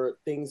 more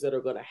things that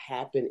are going to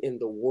happen in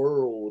the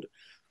world,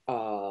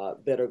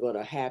 that are going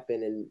to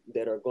happen and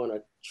that are going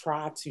to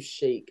try to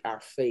shake our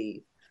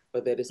faith.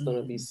 But that it's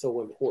going to be Mm-hmm. so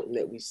important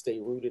that we stay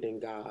rooted in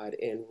God,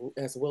 and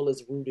as well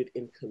as rooted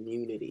in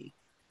community.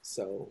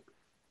 So,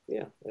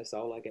 yeah, that's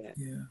all I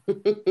Yeah.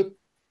 got.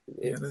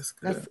 Yeah, Yes. that's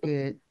That's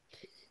good.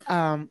 good.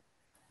 Um,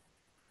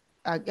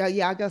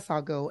 yeah, I guess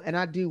I'll go. And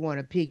I do want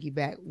to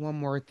piggyback one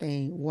more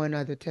thing, one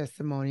other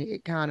testimony.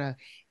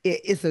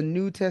 It's a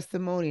new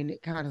testimony and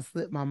it kind of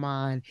slipped my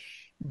mind.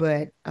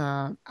 But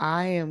I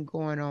am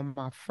going on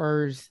my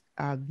first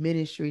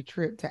ministry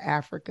trip to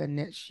Africa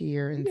next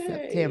year in Yay.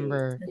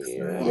 September.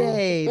 Yeah. Exciting.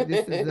 Yay!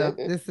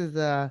 This is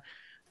a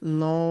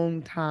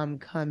long time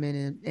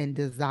coming and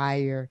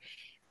desire.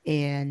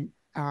 And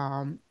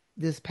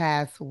this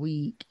past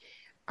week,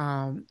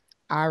 um,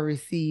 I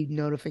received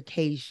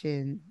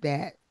notification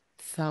that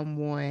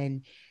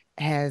someone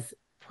has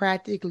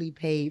practically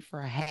paid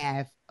for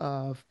half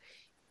of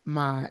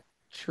my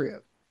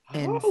trip.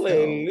 And so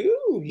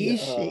he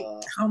should,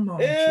 Hallelujah. Come on,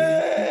 Jesus.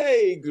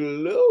 Hey,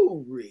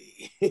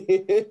 glory.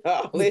 Ibasha.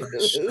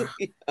 Hallelujah.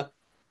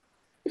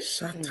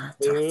 Shatatata.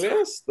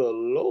 Bless the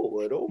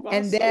Lord, oh my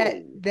and that,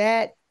 soul.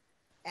 that,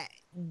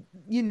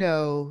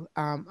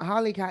 uh,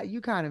 Holly,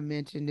 you kind of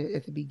mentioned it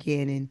at the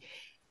beginning.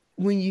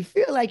 When you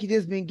feel like you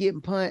just been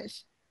getting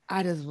punched,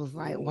 I just was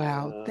like,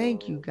 wow,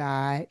 thank you, Yeah.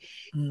 God.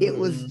 It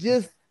was Mm.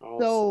 just so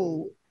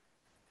Awesome.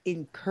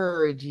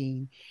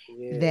 encouraging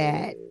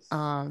that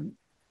Yes.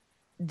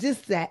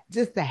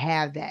 just to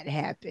have that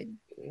happen.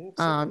 If they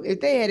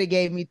Absolutely. had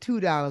gave me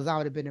 $2, I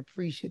would have been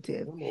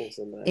appreciative. Come on,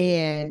 somebody.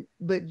 And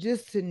but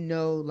just to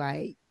know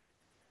like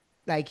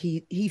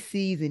he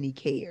sees and he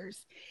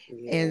cares.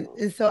 Yeah.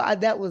 And so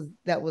that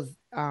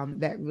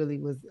really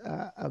was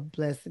a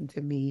blessing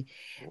to me.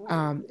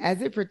 Hallelujah.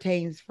 As it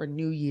pertains for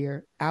New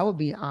Year, I will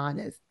be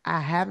honest, I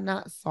have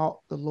not sought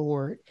the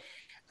Lord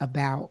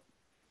about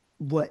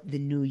what the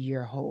new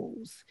year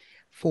holds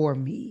for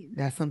me.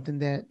 That's something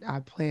that I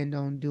planned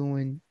on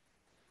doing,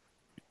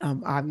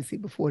 obviously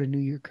before the new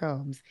year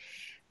comes.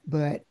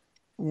 But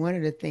one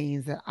of the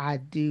things that I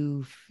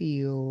do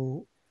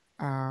feel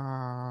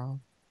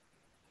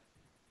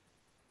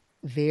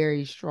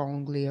very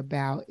strongly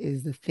about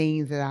is the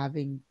things that I've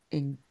in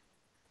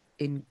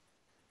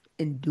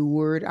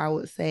endured, I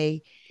would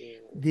say, Yeah.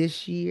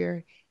 this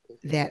year,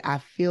 Mm-hmm. that I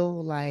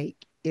feel like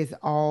it's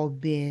all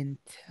been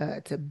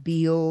to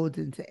build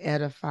and to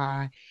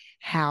edify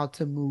how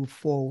to move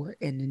forward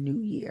in the new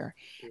year.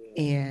 Yeah.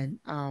 Mm.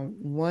 And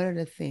one of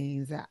the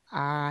things that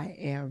I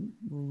am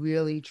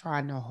really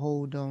trying to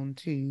hold on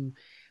to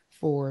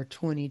for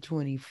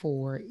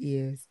 2024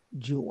 is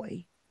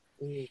joy.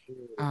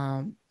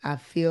 Mm-hmm. I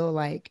feel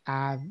like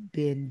I've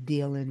been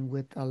dealing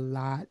with a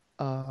lot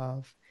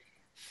of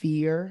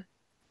fear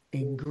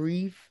and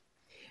grief,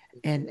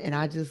 and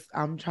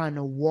I'm trying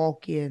to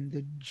walk in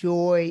the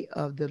joy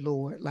of the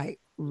Lord, like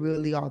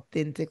really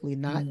authentically,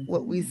 not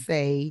what we Mm.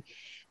 say,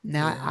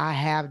 not Yeah. I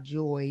have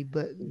joy,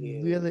 but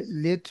really Yes.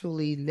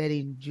 literally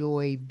letting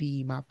joy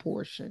be my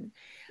portion.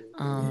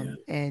 Yeah.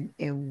 Mm-hmm.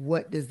 And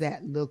what does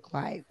that look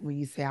like when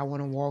you say I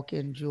want to walk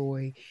in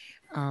joy?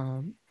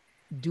 Um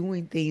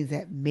doing things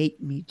that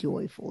make me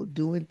joyful,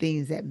 doing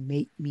things that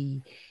make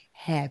me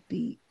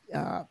happy,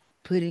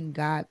 putting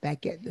God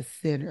back at the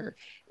center,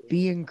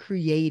 being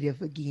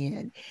creative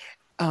again.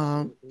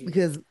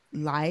 Because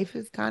life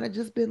has kind of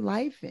just been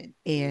life, and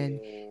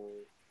Yeah.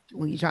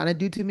 when you're trying to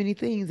do too many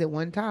things at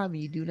one time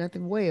and you do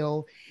nothing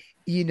well,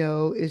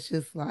 it's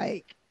just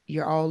like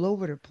you're all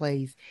over the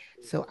place.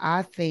 So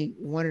I think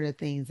one of the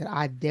things that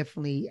I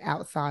definitely,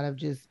 outside of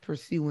just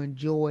pursuing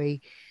joy,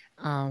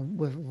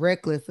 with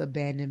reckless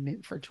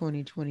abandonment for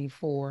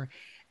 2024,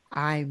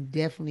 I'm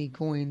definitely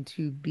going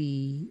to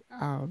be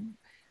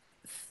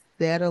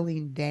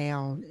settling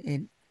down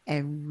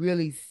and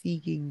really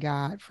seeking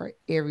God for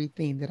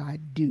everything that I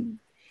do,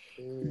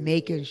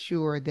 making Mm,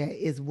 sure that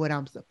is what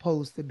I'm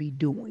supposed to be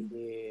doing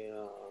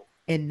yeah.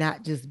 and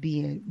not just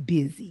being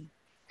busy,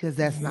 because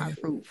that's not Yeah.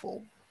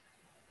 fruitful.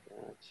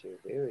 Got you.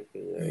 Very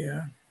good.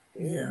 Yeah.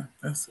 Yeah. Yeah.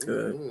 That's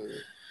good. Mm-hmm.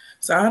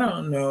 So I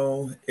don't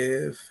know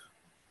if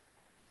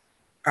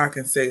I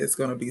can say it's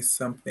going to be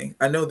something.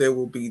 I know there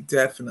will be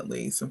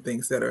definitely some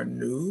things that are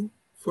new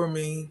for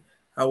me.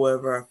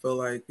 However, I feel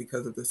like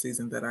because of the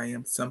season that I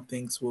am, some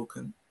things will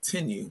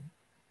continue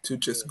to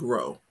just Yeah.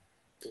 grow.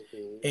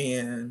 Mm-hmm.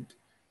 And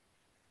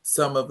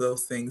some of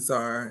those things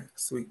are,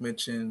 Sweet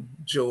mentioned,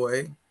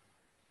 joy.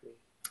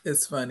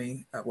 It's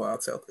funny. Well, I'll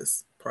tell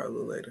this probably a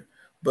little later.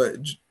 But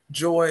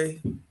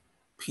joy,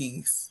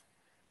 peace,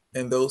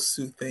 and those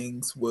two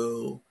things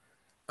will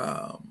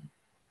um,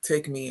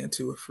 take me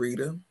into a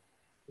freedom.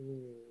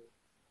 Mm,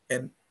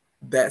 And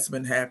that's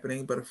been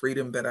happening, but a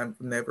freedom that I've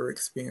never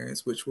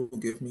experienced, which will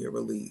give me a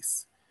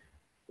release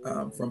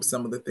from mm,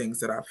 some of the things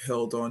that I've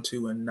held on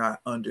to and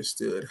not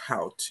understood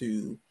how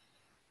to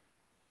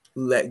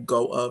let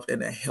go of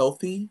in a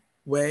healthy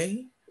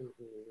way.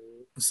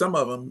 mm-hmm. Some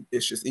of them,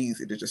 it's just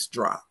easy to just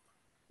drop.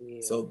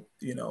 So,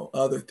 Yeah.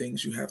 other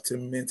things you have to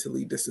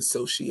mentally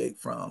disassociate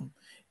from.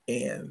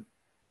 And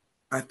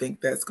I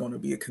think that's going to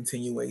be a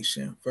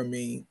continuation for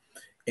me.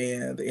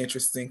 And the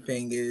interesting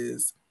thing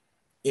is,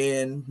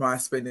 in my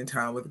spending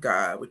time with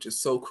God, which is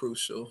so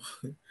crucial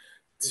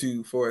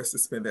to for us to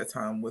spend that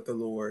time with the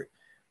Lord,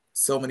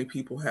 so many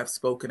people have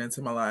spoken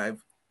into my life,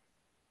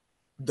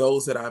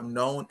 those that I've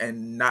known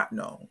and not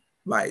known,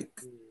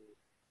 like Mm,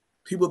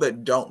 people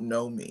that don't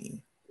know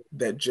me,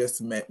 that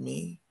just met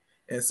me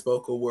and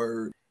spoke a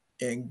word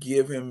and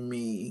given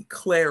me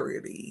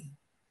clarity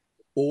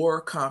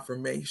or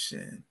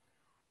confirmation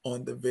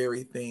on the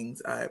very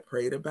things I had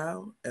prayed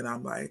about. And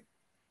I'm like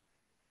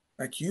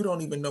you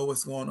don't even know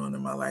what's going on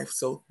in my life.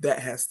 So that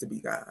has to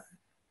be God.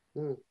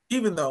 mm,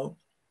 Even though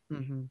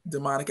Mm-hmm.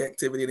 demonic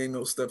activity, they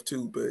know stuff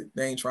too, but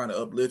they ain't trying to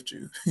uplift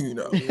you,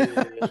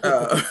 yeah.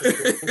 uh,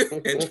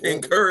 and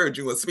encourage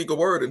you and speak a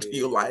word into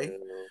your life Yeah.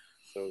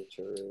 So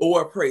true.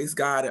 or praise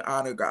God and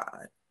honor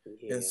God. And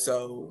Yeah.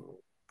 so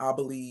I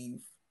believe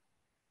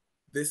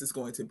this is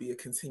going to be a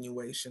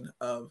continuation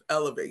of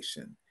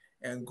elevation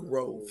and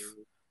growth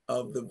Mm-hmm.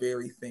 of the Yeah.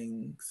 very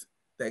things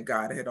that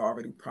God had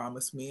already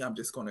promised me. I'm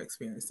just going to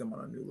experience them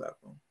on a new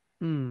level.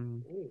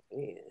 Mm.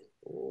 Amen.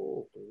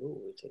 Oh,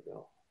 glory to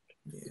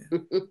Yeah.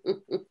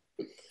 God.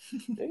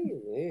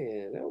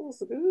 Amen. That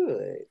was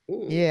good. Yeah,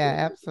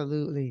 Mm-hmm.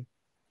 absolutely.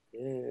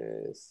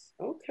 Yes.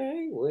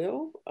 Okay.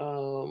 Well,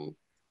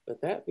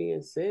 with that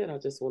being said, I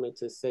just wanted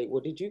to say,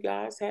 well, did you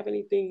guys have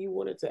anything you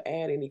wanted to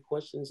add? Any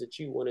questions that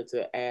you wanted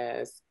to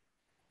ask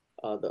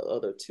the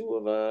other two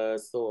of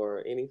us,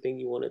 or anything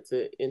you wanted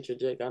to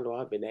interject? I know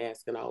I've been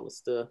asking all the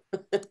stuff.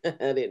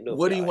 I didn't know if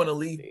What do y'all you had want to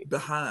leave anything.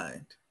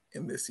 behind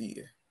in this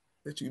year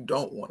that you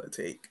don't want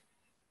to take?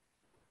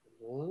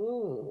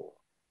 Oh,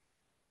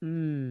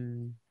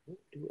 Mm. what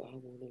do I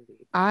want to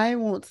leave I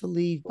want to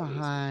leave on this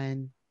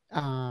behind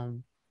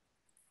um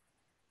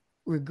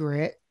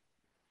regret.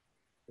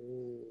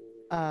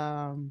 one?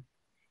 Um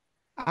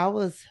I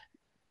was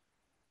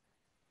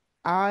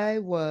I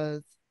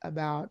was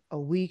about a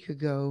week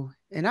ago,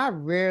 and I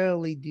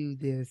rarely do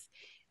this,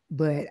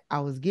 but I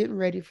was getting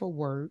ready for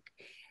work,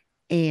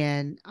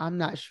 and I'm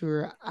not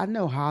sure. I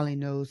know Holly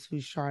knows who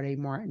Sade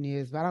Martin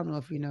is, but I don't know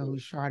if you know Mm, who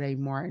Sade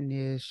Martin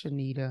is,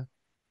 Shanita.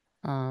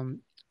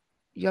 Um,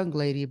 Young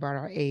lady about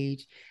our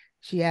age.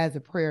 She has a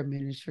prayer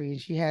ministry,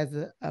 and she has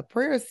a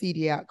prayer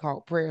CD out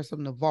called Prayers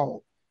from the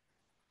Vault.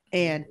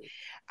 And mm,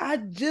 I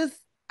just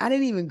I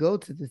didn't even go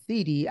to the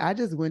CD. I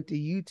just went to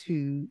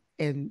YouTube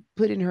and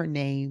put in her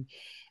name,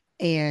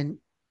 and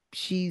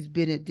she's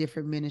been at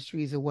different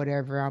ministries or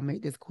whatever. I'll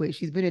make this quick.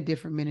 She's been at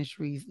different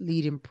ministries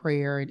leading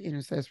prayer and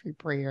intercessory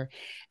prayer.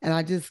 And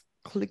I just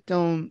clicked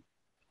on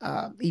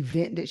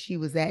event that she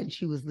was at, and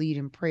she was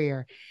leading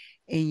prayer.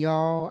 And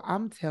y'all,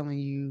 I'm telling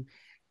you,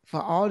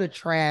 for all the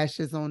trash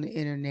that's on the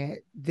internet,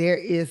 there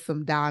is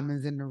some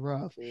diamonds in the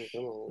rough.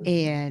 come on.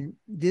 And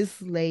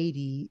this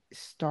lady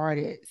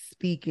started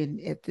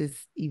speaking at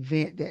this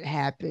event that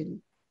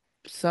happened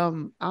I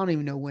don't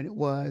even know when it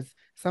was,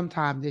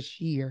 sometime this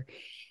year,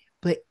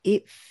 but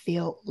it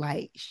felt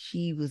like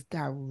she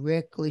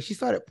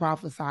started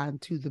prophesying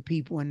to the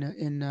people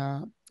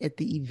at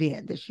the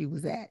event that she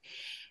was at.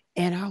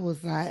 And I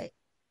was like,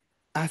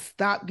 I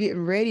stopped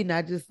getting ready and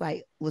I just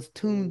like was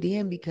tuned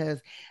in because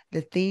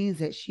the things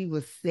that she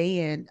was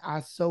saying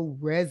I so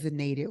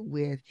resonated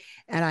with.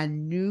 And I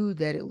knew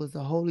that it was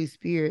the Holy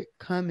Spirit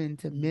coming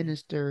to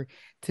minister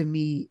to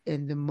me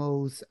in the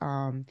most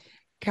kind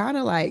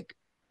of like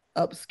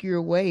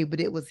obscure way, but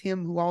it was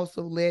him who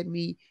also led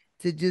me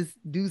to just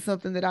do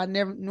something that I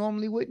never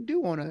normally wouldn't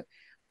do on a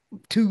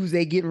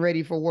Tuesday getting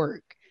ready for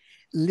work.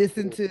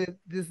 Listen to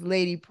this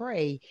lady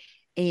pray.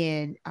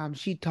 And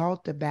she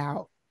talked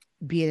about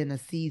being in a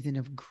season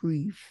of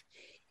grief.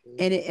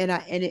 And it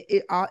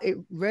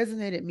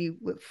resonated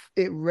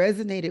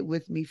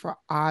with me for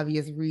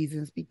obvious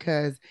reasons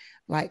because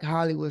like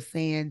Holly was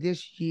saying,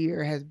 this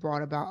year has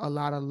brought about a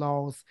lot of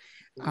loss.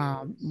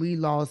 We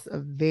lost a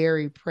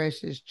very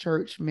precious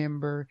church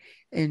member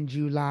in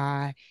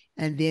July,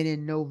 and then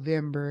in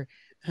November,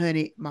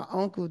 honey, my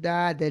uncle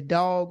died, the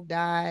dog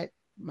died,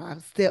 my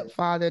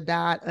stepfather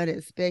died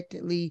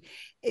unexpectedly.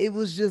 It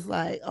was just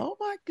like, oh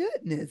my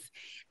goodness.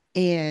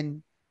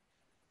 And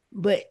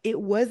but it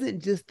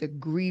wasn't just the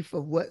grief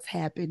of what's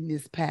happened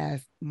this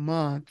past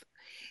month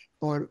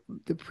or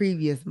the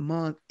previous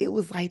month. It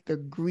was like the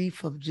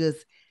grief of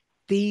just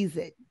things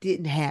that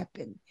didn't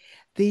happen,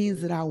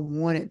 things that I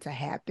wanted to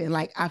happen.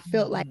 Like I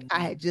felt like I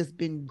had just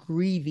been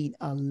grieving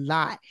a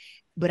lot,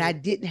 but I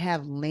didn't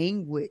have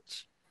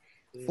language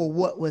for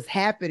what was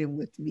happening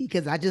with me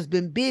because I just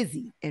been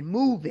busy and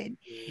moving.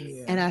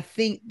 And I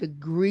think the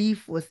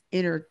grief was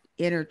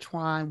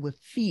intertwined with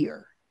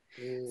fear.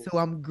 So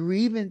I'm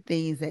grieving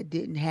things that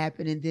didn't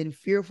happen and then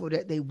fearful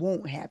that they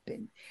won't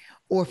happen,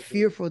 or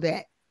fearful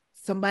that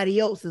somebody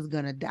else is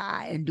going to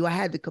die. And do I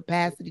have the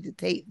capacity to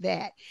take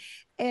that?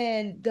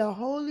 And the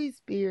Holy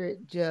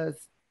Spirit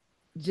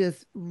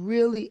just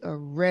really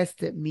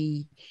arrested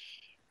me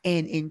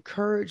and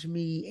encouraged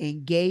me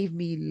and gave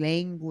me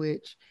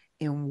language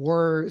and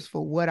words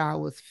for what I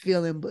was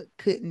feeling but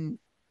couldn't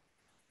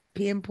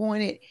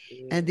pinpoint it,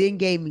 and then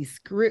gave me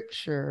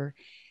scripture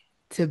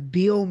to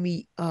build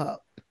me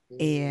up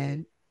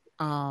and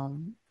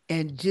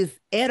just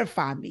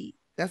edify me.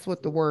 That's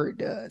what the word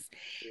does.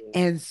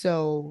 And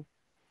so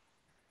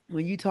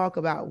when you talk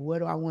about what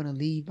do I want to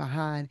leave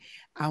behind,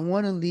 I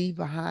want to leave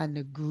behind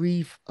the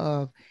grief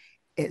of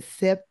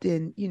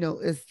accepting,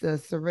 it's the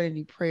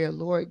serenity prayer.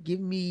 Lord, give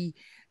me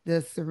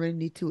the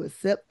serenity to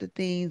accept the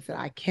things that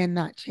I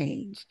cannot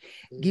change.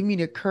 Give me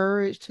the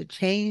courage to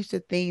change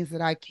the things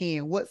that I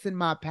can. What's in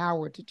my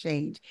power to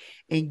change?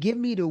 And give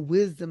me the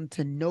wisdom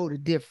to know the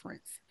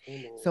difference.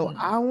 So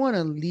I want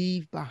to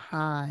leave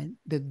behind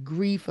the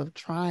grief of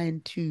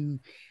trying to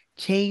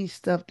change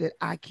stuff that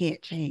I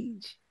can't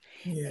change.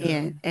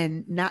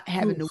 And not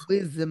having the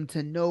wisdom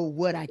to know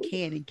what I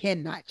can and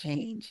cannot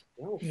change.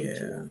 Y'all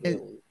preaching on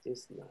him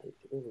this night.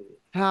 Go ahead.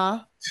 Huh?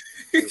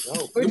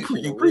 Y'all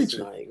preaching on this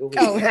night.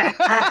 Go ahead.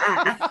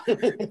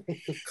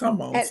 Come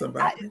on,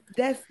 somebody.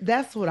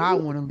 That's what I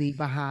want to leave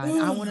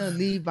behind. I want to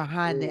leave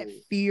behind that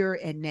fear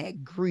and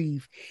that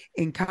grief.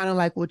 And kind of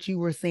like what you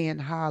were saying,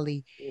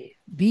 Holly,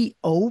 be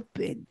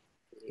open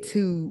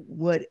to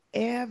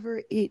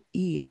whatever it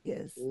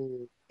is.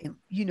 And,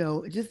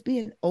 just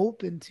being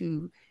open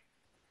to,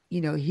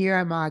 here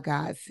am I,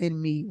 God,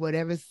 send me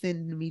whatever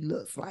sending me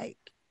looks like.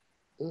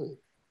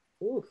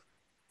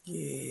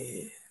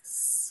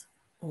 Yes.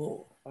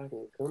 Oh, I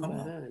can come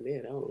behind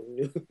that. I don't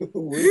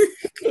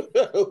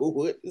know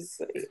what to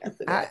say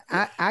after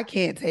that. I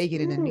can't take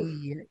it in the new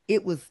year.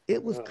 It was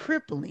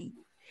crippling.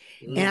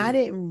 And I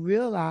didn't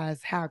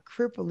realize how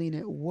crippling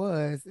it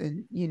was.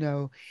 And,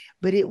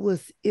 but it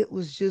was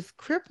just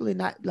crippling,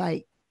 not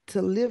like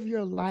to live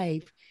your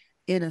life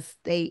in a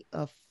state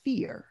of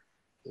fear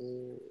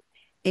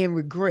and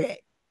regret.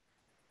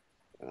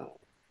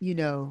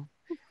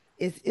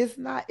 It's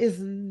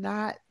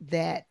not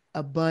that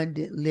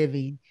abundant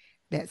living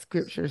that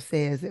scripture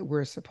says that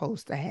we're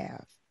supposed to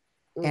have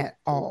at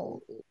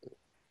all.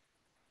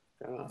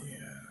 Wow.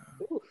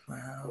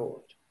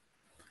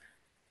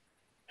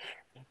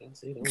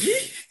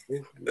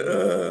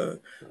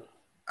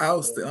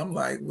 I'm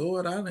like,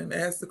 Lord, I didn't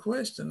ask the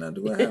question. Now,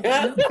 do I have an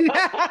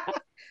answer?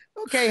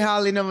 Okay,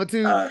 Holly, number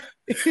 2. Go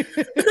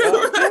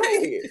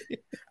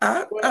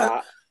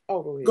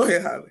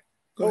ahead, Holly.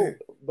 Go ahead.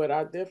 But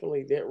that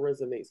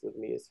resonates with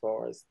me as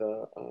far as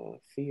the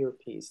fear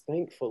piece.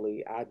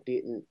 Thankfully, I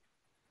didn't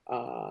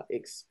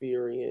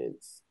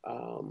experience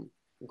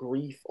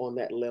grief on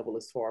that level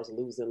as far as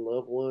losing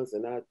loved ones,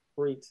 and I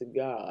pray to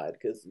God,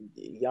 because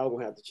y'all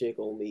gonna have to check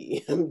on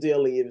me. I'm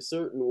telling you,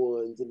 certain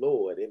ones,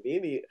 Lord, if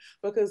any,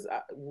 because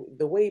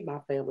the way my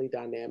family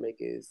dynamic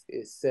is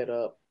set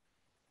up,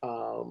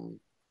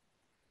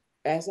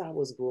 as I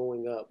was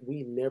growing up,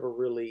 we never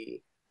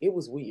really, it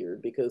was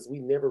weird because we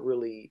never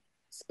really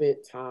spent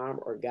time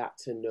or got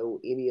to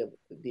know any of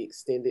the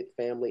extended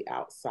family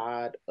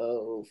outside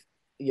of,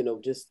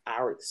 just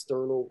our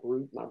external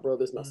group, my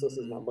brothers, my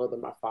sisters, my mother,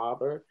 my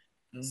father.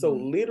 So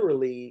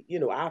literally,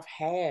 I've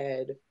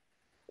had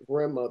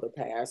grandmother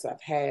pass,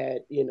 I've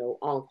had,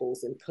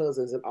 uncles and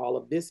cousins and all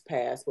of this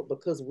pass, but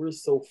because we're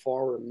so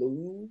far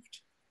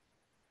removed,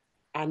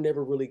 I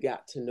never really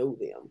got to know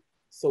them.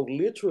 So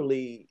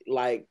literally,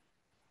 like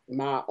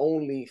my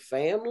only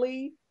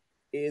family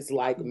is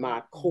like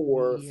my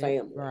core Immediate,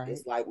 family. right.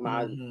 It's like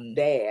my Mm-hmm.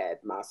 dad,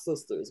 my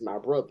sisters, my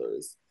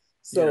brothers.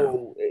 Yeah.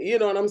 So, you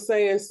know what I'm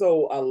saying?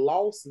 So a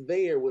loss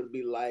there would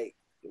be like,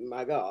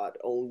 my God,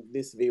 on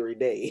this very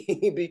day,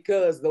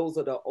 because those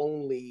are the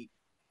only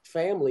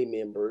family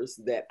members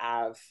that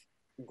I've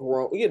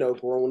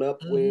grown up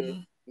with,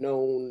 Mm-hmm.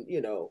 known,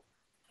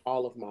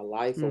 all of my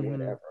life or Mm-hmm.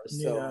 whatever.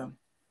 Yeah. So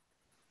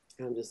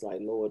I'm just like,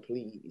 Lord,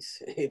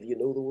 please, if you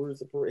know the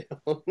words of prayer,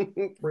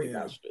 pray my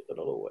Yeah. strength to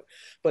the Lord.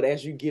 But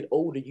as you get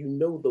older, you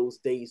know those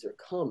days are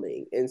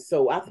coming. And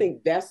so I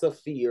think that's a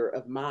fear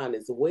of mine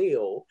as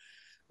well,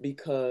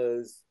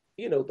 because,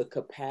 the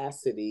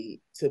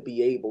capacity to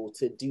be able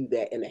to do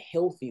that in a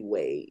healthy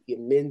way,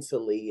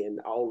 mentally and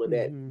all of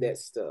that, Mm-hmm. that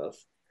stuff.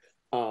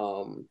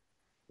 Um,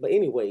 but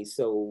anyway,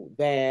 so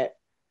that,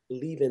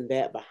 leaving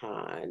that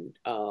behind.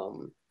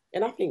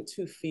 And I think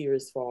too, fear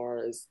as far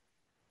as,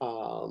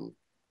 um,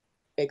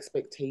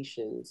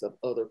 expectations of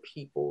other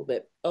people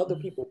that other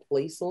Mm. people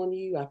place on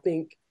you. I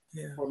think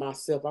Yeah. for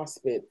myself, I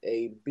spent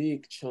a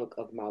big chunk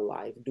of my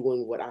life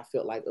doing what I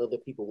felt like other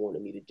people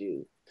wanted me to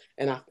do.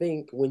 And I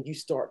think when you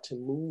start to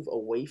move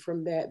away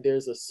from that,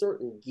 there's a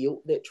certain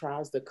guilt that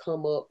tries to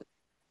come up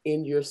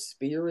in your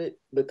spirit,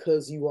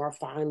 because you are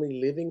finally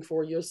living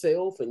for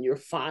yourself and you're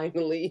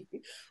finally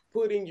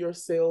putting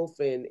yourself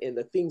and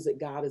the things that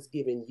God has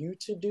given you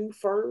to do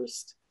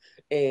first.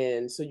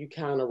 And so you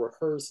kind of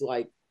rehearse,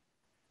 like,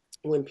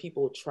 when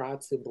people try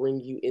to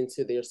bring you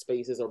into their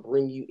spaces or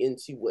bring you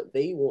into what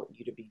they want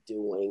you to be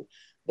doing,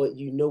 but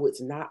it's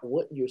not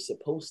what you're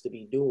supposed to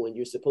be doing.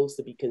 You're supposed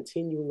to be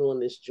continuing on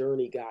this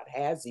journey God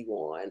has you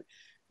on.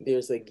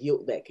 There's a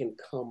guilt that can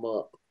come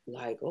up,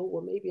 like, oh,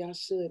 well, maybe I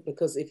should,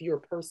 because if you're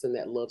a person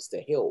that loves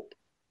to help,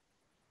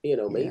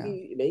 Yeah.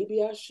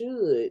 maybe I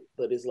should,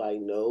 but it's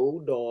like,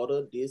 no,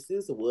 daughter, this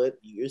is what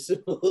you're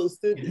supposed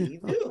to be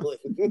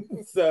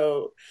doing.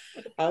 So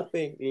I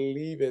think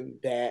leaving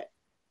that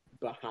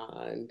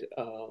behind,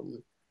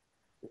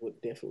 would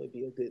definitely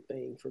be a good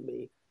thing for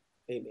me.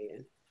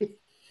 Amen.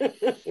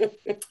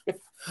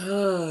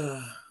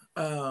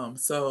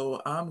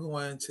 So I'm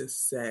going to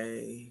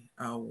say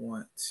I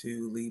want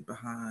to leave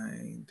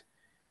behind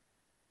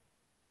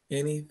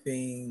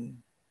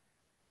anything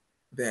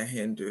that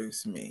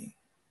hinders me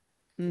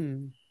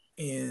Mm.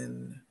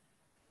 in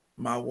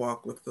my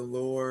walk with the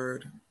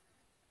Lord,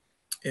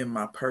 in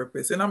my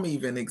purpose. And I'm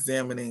even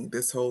examining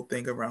this whole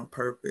thing around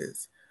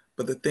purpose,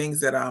 but the things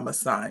that I'm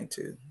assigned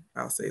to,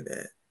 I'll say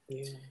that.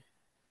 Yeah.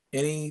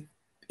 Any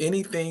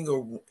anything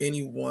or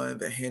anyone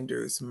that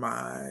hinders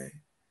my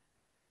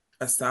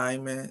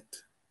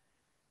assignment,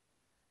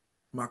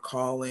 my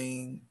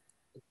calling,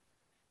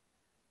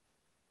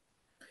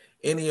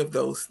 any of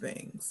those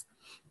things.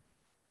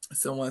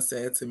 Someone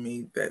said to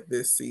me that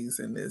this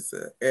season is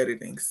an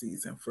editing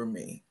season for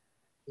me.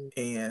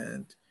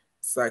 And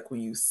it's like when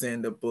you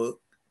send a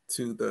book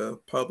to the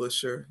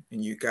publisher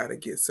and you got to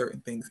get certain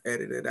things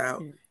edited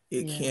out,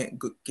 it Yeah.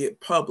 can't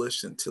get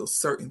published until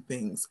certain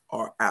things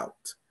are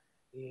out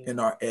Yeah. and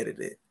are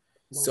edited.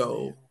 Come on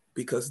So, now.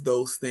 because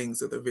those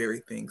things are the very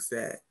things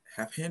that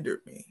have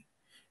hindered me.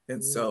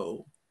 And Mm.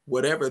 so,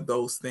 whatever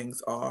those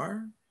things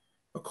are,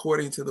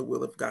 according to the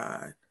will of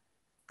God,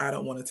 I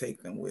don't want to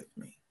take them with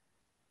me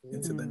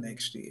into the Mm.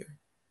 next year.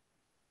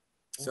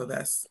 So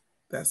Wow.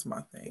 that's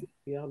my thing.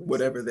 Y'all done said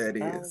Whatever some that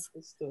is.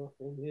 powerful stuff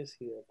on this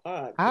here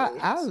I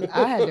podcast.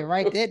 I I had to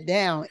write that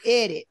down.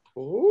 Edit.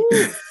 Ooh,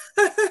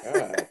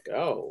 God,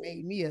 oh.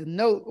 Made me a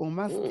note on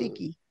my Mm.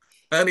 sticky.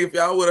 Honey, if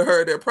y'all would have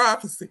heard that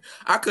prophecy,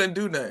 I couldn't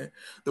do nothing.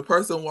 The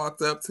person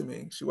walked up to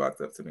me. She walked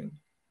up to me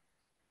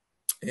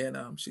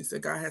and she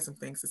said, God has some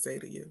things to say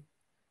to you.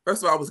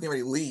 First of all, I was getting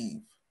ready to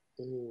leave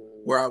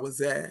Mm. where I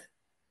was at.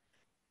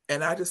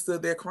 And I just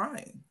stood there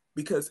crying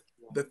because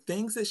the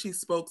things that she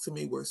spoke to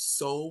me were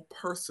so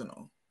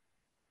personal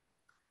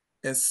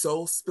and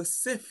so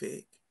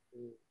specific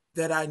Mm.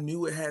 that I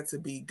knew it had to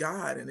be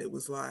God. And it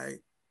was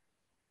like,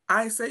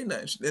 I ain't say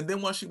nothing. And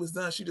then once she was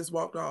done, she just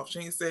walked off. She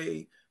didn't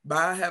say,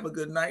 bye, have a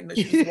good night. And then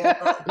she just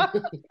walked off.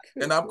 And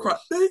Good I'm crying,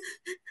 gracious.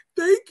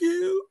 thank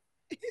you.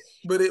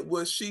 But it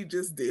was, she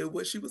just did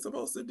what she was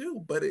supposed to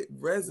do. But it Mm.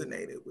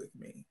 resonated with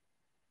me.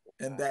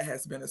 And Wow. that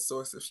has been a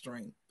source of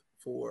strength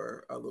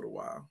for a little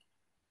while.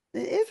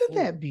 Isn't Mm.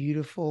 that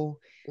beautiful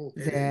Mm.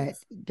 It that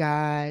is.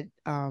 God,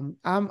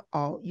 I'm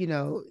all,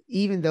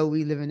 even though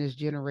we live in this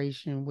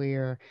generation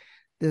where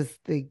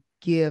the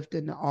gift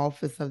and the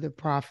office of the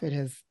prophet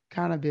has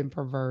kind of been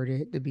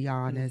perverted, to be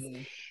honest,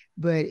 Mm-hmm.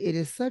 but it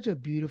is such a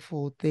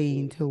beautiful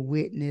thing to Mm-hmm.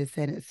 witness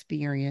and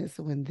experience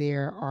when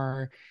there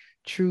are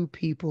true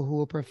people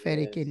who are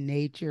prophetic Yes. in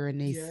nature and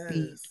they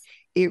speak. Yes.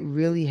 It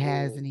really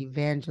has Mm. an It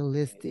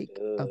evangelistic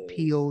does.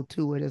 appeal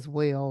to it as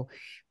well,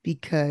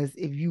 because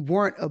if you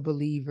weren't a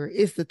believer,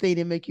 it's the thing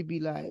that make you be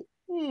like,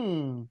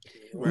 Right.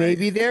 Right.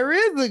 maybe there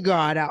is a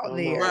God out Come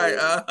there. Right. on.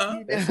 Uh-huh.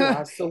 You That's know?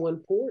 why it's so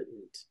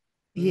important.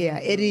 Yeah,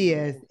 it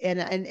is.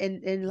 Yeah.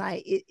 And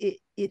like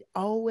it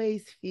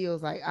always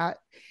feels like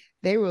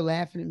they were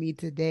laughing at me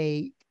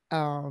today.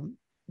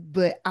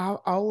 but I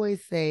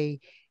always say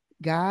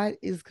God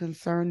is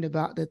concerned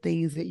about the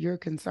things that you're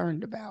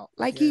concerned about.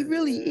 Like he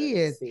really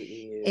is. Yes, he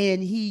is.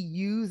 And he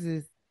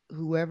uses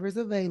whoever's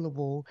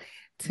available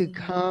to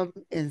come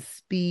and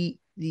speak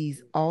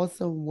these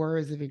awesome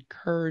words of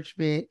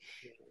encouragement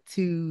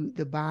to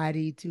the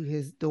body, to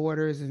his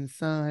daughters and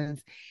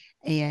sons.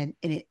 And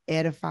it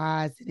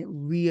edifies and it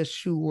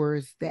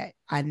reassures that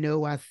I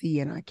know, I see,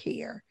 and I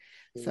care.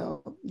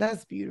 So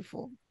that's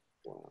beautiful.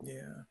 Wow.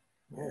 Yeah.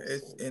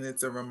 Awesome.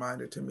 It's a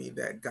reminder to me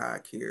that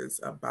God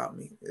cares about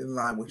me, in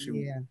line with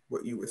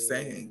what you were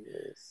saying.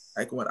 Yes.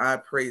 Like when I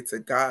pray to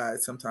God,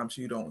 sometimes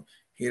you don't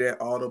hear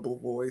that audible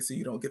voice, or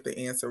you don't get the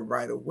answer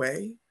right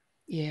away.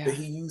 But Yeah.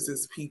 he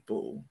uses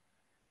people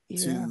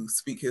Yeah. to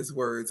speak his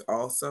words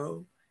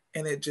also.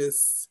 And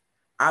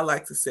I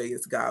like to say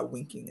it's God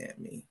winking at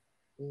me.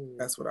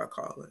 That's what I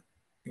call it.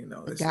 A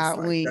It's just God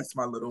like, wink. that's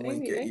my little Ain't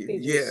wink he, at ain't you. he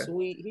just Yeah.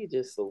 sweet? He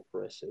just so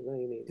precious,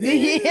 ain't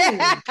he?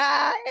 Yeah.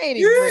 Ain't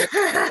he precious?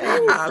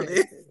 Ain't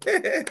he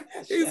Yeah.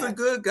 precious? He's a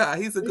good guy.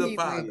 He's a good He's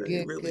a father. He He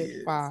good, really good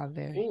is.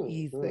 father. is.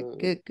 He's a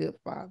good, good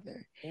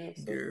father.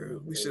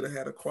 Girl, we should Absolutely. have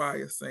had a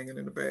choir singing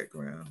in the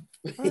background.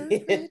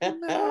 Perfect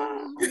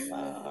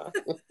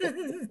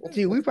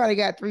Gee, we probably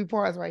got 3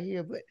 parts right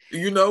here, but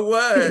You know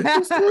what?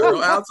 It's Earl,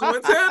 true. alto,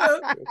 and tenor.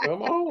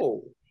 Come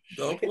on. I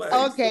Don't can play.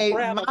 take okay,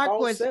 soprano, my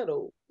question.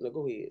 falsetto. No,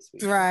 go ahead,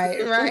 sweetie.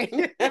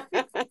 Right.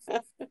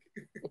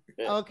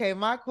 Okay,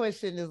 my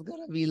question is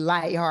gonna be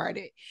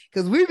lighthearted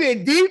because we've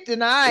been deep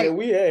tonight. Yeah,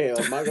 we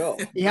have. My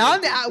God. Y'all,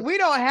 we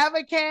don't have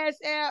a cash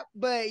app,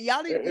 but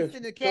y'all need to be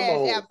sending cash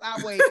apps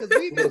our way because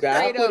we've been Look,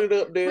 I straight put up it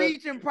up there.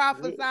 preaching,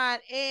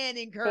 prophesying, and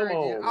Come encouraging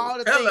on. all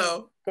the things.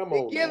 Hello. Come The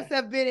on gifts now.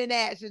 have been in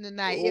action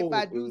tonight, if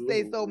I do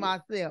say so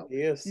myself.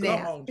 Yes, sir.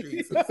 Come Now, on,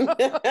 Jesus.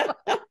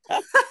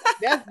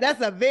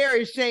 that's a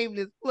very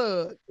shameless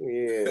plug.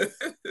 Yes.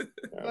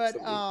 But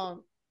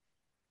Absolutely.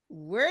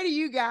 where do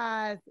you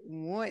guys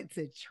want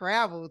to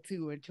travel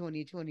to in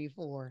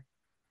 2024?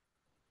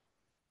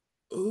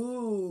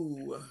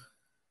 Ooh.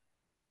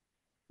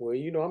 Well,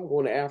 I'm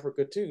going to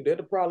Africa too.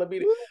 That'll probably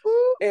be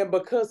and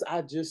because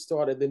I just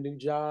started the new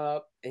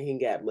job, I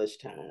ain't got much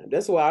time.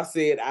 That's why I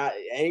said I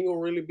ain't gonna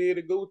really be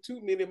able to go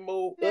too many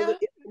more other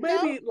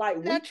maybe like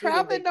now weekend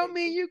traveling don't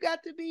vacation. mean you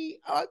got to be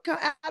out the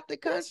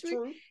That's country.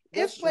 true. It's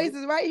That's true.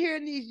 places right here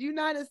in these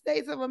United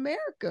States of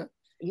America.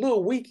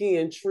 Little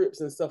weekend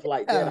trips and stuff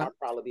like that, I'll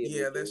probably be able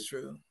Yeah, to do. that's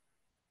true.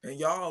 And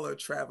y'all are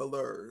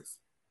travelers.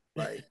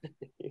 Like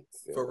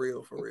for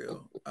real, for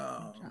real.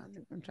 I'm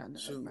trying to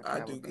shoot, my I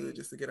travel do good game.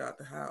 just to get out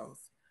the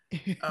house.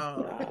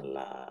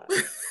 La.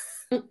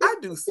 I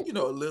do,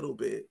 a little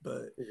bit,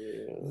 but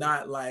Yeah.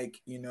 not like,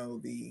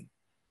 the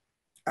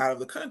out of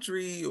the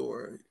country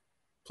or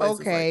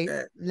places like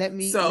that. Let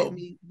me So,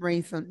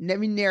 let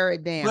me narrow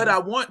it down. but I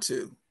want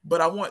to.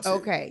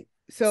 Okay.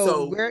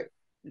 So where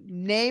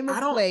name a I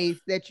don't place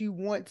that you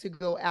want to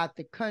go out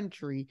the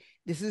country.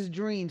 This is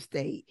dream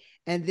state.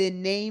 And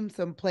then name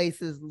some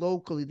places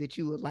locally that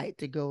you would like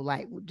to go,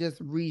 like just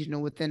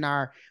regional within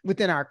our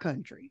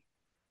country.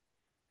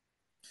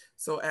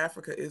 So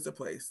Africa is a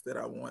place that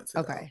I want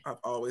to go. I've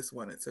always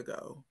wanted to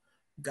go.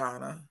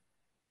 Ghana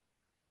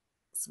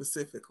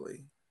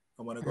specifically.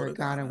 I want to go to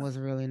Ghana Ghana. was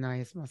really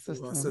nice. My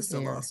sister went there.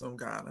 lost from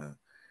Ghana.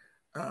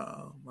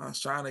 I was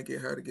trying to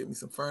get her to get me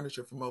some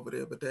furniture from over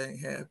there, but that ain't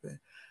happen.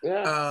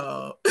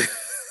 Yeah.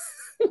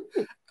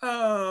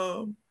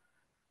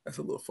 That's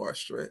a little far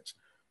stretch.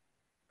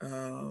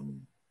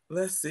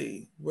 Let's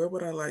see. Where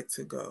would I like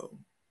to go?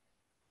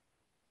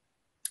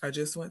 I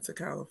just went to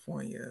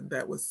California, and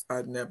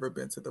I'd never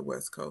been to the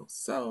West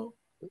Coast. So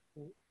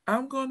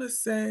I'm gonna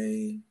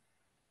say,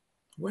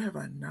 where have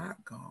I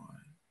not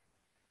gone?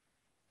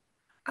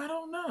 I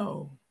don't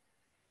know.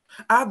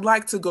 I'd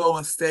like to go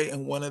and stay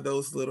in one of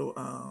those little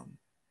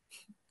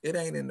it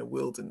ain't in the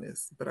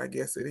wilderness, but I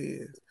guess it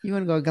is. You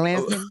want to go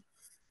glamping?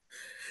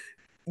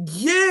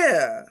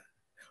 Yeah.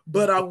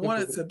 But I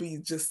want it to be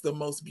just the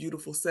most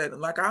beautiful setting.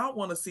 Like I don't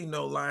want to see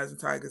no lions and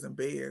tigers and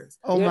bears.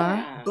 Oh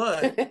my.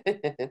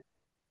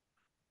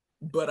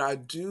 But I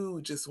do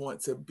just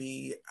want to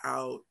be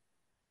out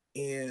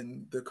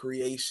in the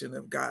creation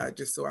of God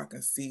just so I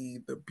can see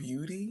the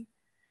beauty.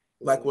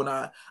 Like when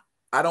I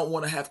don't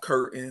want to have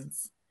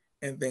curtains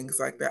and things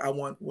like that. I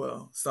want,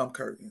 some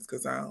curtains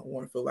because I don't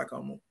want to feel like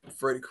I'm a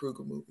Freddy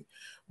Krueger movie.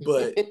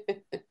 But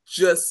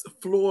just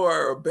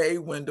floor or bay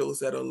windows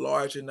that are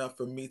large enough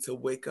for me to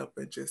wake up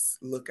and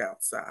just look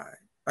outside.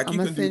 Like I'm you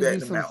gonna can do send that you in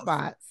the some mountains.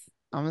 spots.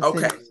 I'm gonna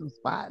send you some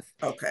spots.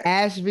 Okay.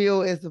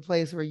 Asheville is the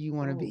place where you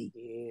want to be.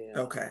 Yeah.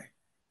 Okay.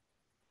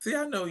 See,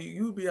 I know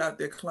you be out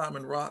there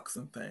climbing rocks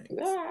and things.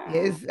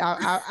 Yes,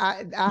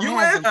 I you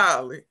have and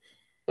Holly.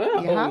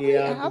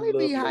 Holly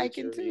be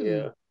hiking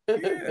nature. too.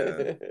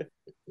 Yeah.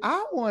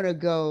 I want to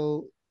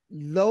go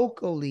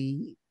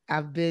locally.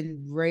 I've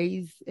been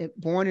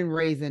born and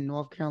raised in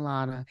North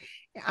Carolina.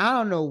 I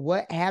don't know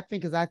what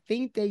happened because I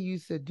think they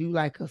used to do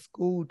like a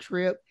school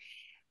trip.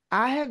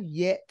 I have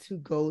yet to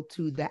go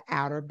to the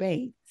Outer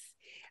Banks.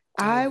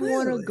 I Oh,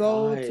 want to Really?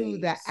 go to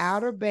the nice.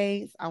 Outer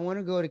Banks. I want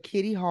to go to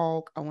Kitty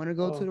Hawk. I want to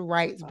go to Oh, the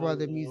Wrights I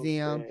Brother love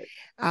Museum. that.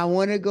 I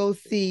want to That's go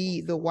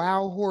see the awesome.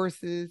 wild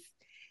horses.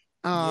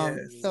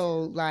 Yes.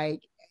 So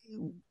like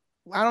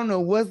I don't know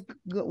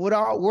what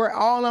all where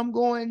all I'm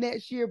going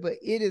next year, but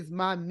it is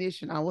my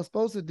mission. I was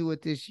supposed to do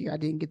it this year. I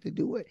didn't get to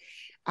do it.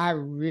 I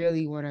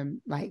really want to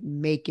like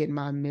make it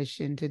my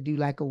mission to do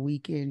like a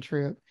weekend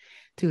trip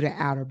to the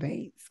Outer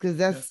Banks because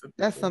That's a that's beautiful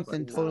That's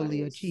something place.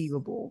 totally nice.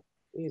 Achievable.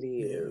 It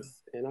Yeah.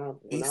 is. And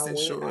when Eastern I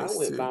Shores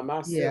went by too.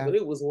 myself, Yeah. and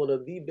it was one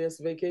of the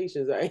best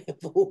vacations I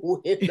ever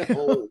went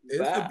on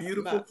It's a by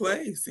beautiful myself.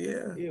 place.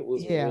 Yeah. It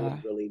was really, Yeah.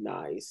 really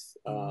nice.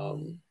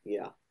 Hmm.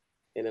 Yeah.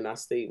 And then I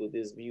stayed with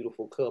this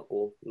beautiful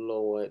couple.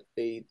 Lord,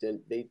 they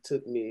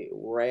took me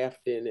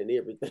rafting and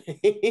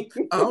everything.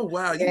 Oh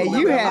wow, you Yeah, were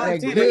you living had life a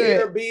Did an with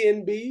them.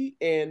 good, Airbnb,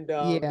 and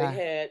they yeah.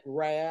 had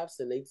rafts,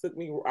 and they took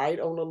me right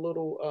on a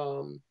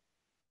little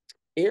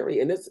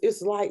area, and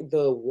it's like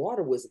the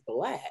water was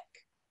black,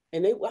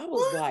 and I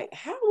was What? like,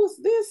 how was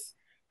this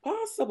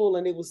possible?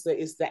 And it's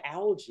the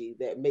algae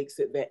that makes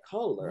it that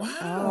color. Oh I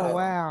Wow.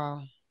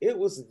 wow. It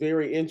was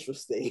very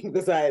interesting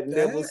because I had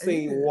never That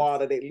seen is.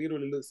 water that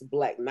literally looks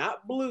black,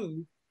 not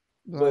blue,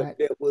 but Black,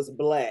 that was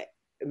black,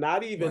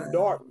 not even Wow.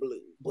 dark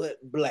blue, but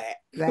black.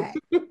 black.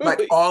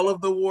 Like all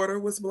of the water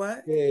was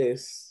black?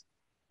 Yes,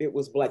 it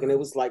was black, and it Wow.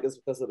 was like it's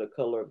because of the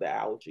color of the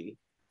algae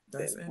that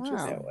That's makes it that Wow.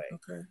 interesting. way.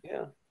 Okay.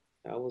 Yeah,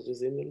 I was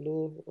just in the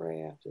little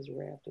raft, just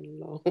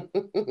rafting along.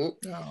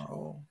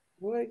 Oh,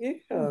 Well, yeah.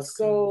 that's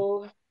cool.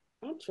 So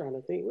I'm trying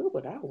to think, where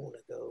would I want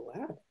to go? I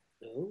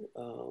don't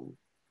know.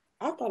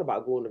 I thought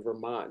about going to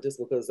Vermont just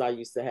because I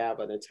used to have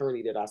an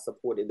attorney that I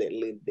supported that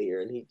lived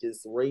there, and he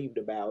just raved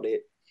about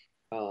it.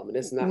 And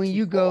it's not When too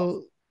you far.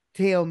 go,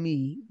 tell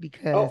me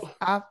because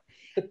Oh,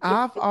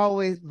 I've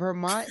always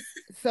Vermont.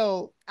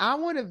 So I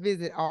want to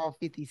visit all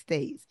 50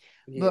 states,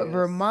 but yes.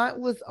 Vermont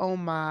was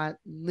on my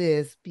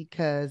list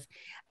because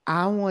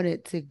I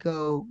wanted to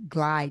go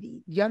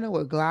gliding. Y'all know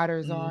what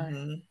gliders are?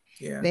 Mm-hmm.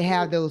 Yeah. They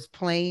have those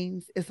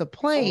planes. It's a Oh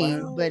plane,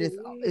 wow. but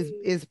Oh, it's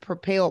yeah. it's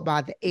propelled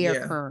by the air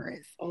Yeah.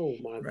 currents. Oh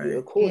my good. Right.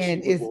 Of course, you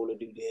And would it's want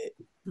to do that.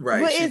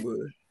 Right. but She it's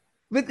would.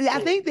 but I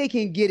Mm. think they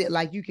can get it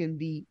like you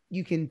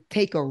can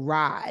take a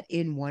ride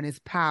in one, it's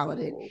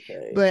piloted. Oh,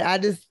 okay. But I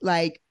just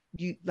like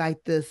you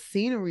like the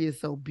scenery is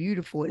so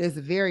beautiful. It's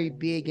very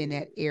big in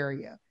that Oh,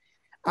 area.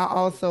 I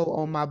also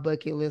on my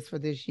bucket list for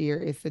this year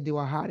is to do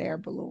a hot air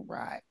balloon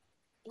ride.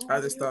 I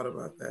oh just thought yeah,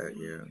 about that.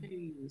 Yeah.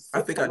 nice.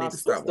 I think Yeah, I my need to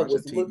stop sister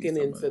watching was TV looking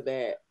so into much.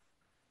 that.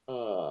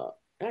 uh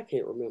I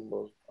can't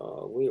remember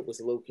where it was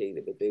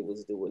located, but they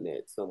was doing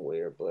that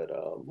somewhere. But I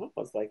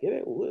was like, yeah,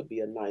 it would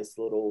be a nice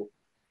little,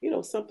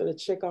 something to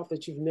check off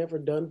that you've never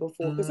done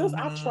before. Because I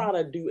Mm-hmm. try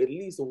to do at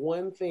least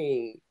one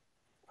thing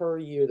per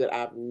year that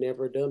I've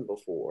never done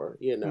before.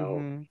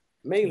 Mm-hmm.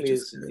 Mainly Which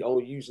is it's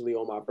good. usually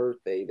on my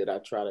birthday that I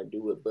try to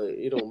do it, but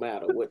it don't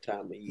matter what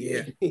time of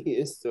year Yeah. it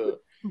is to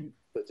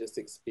but just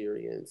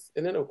experience.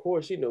 And then of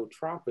course,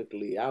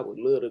 tropically, I would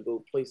love to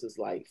go places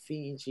like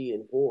Fiji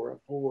and Bora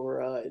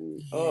Bora,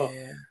 and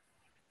Yeah.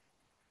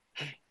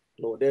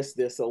 Lord,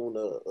 that's on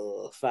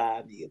a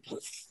 5 year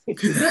plan.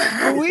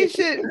 Well, we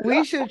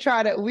should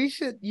try to we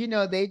should,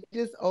 they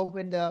just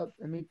opened up,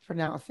 let me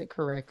pronounce it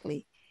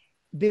correctly,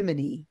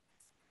 Bimini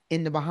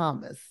in the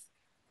Bahamas.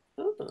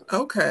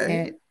 Okay.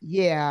 And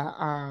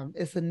yeah,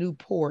 it's a new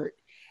port.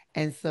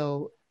 And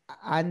so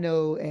I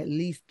know at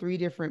least three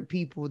different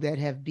people that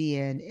have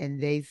been,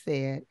 and they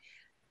said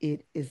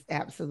it is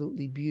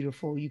absolutely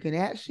beautiful. You can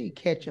actually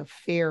catch a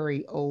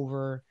ferry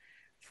over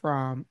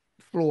from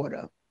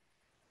Florida.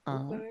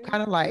 Okay.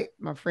 Kind of like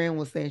my friend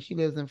was saying, she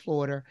lives in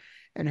Florida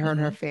and her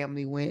Mm-hmm.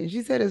 family went. And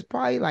she said it's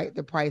probably like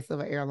the price of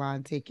an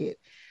airline ticket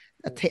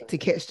to Okay.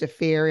 catch the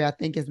ferry. I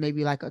think it's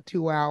maybe like a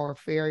 2 hour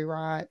ferry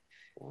ride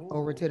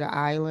over Wow. to the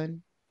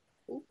island.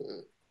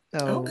 Mhm.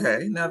 So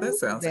Okay. Now that do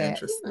sounds that.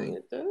 interesting.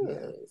 It Yeah.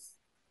 does.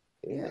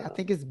 Yeah. I Yeah.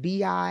 think it's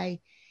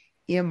Bimini.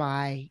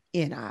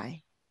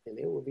 And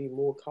it would be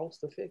more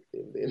cost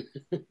effective than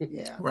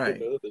Yeah. Right.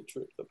 the other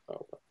trips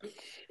about.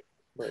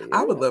 But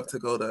I would yeah. love to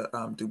go to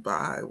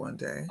Dubai one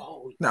day.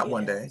 Oh Not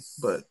one day, yes.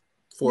 but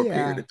for a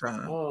period Yeah. of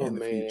time Oh in the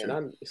man,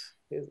 future.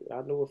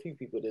 I know a few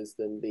people that's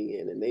done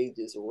been, and they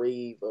just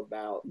rave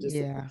about just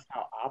Yeah.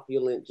 how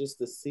opulent just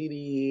the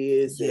city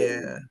is, and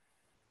Yeah.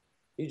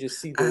 you just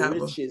see I the have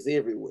a riches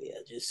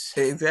everywhere. Just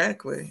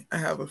exactly. I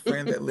have a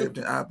friend that lived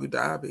in Abu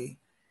Dhabi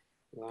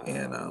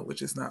and wow.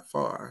 which is not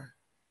far.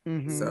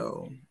 Mm-hmm.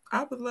 So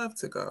I would love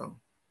to go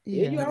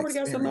Yeah, you Yeah. and already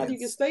got somebody you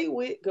can experience. stay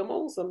with. Come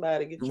on,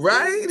 somebody, get your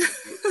Right? family with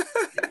you.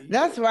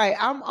 That's Yeah, right.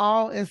 I'm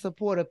all in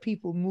support of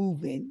people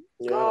moving.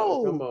 yeah.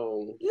 Come Go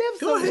on. live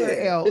Go somewhere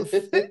ahead. else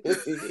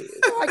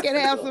Yes, so I can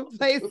have come. some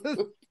place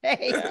to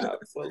stay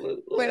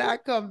when I Absolutely.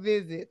 come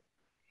visit.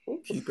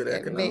 Keep it It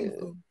makes Man,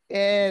 economical.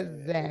 yes,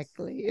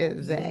 exactly. Hmm.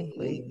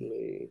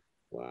 absolutely.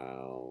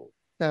 Wow.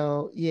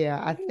 So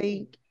yeah, I Yeah.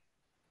 think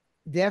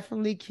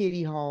definitely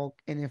Kitty Hawk.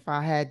 And if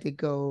I had to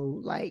go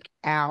like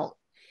out,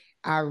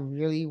 I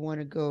really want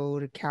to go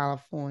to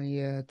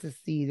California to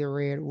see the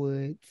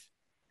redwoods.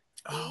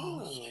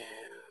 Oh Wow. yeah.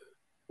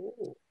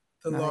 Ooh.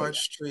 The Like,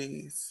 large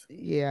trees.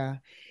 yeah.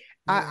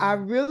 I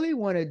Yeah. really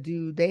want to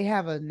do, they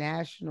have a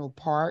national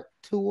park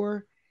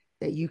tour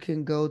that you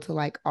can go to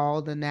like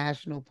all the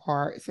national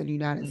parks in the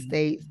United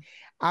States. Mhm.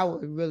 I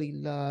would really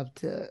love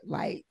to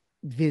like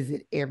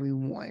visit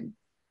everyone.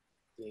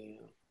 Yeah.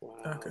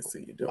 I Wow. could see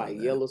you Like doing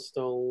that.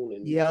 Yellowstone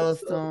and Kentucky and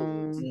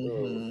Yellowstone,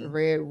 stuff. Hmm.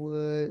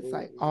 Redwoods,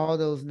 like Mm-hmm. all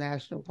those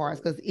national parks.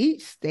 Okay. Because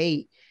each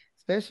state,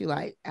 especially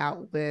like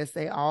out west,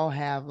 they all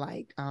have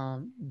like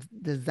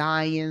the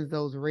Zions,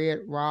 those red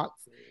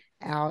rocks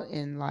out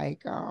in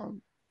like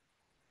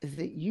is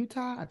it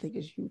Utah? I think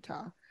it's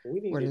Utah We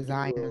need where to the do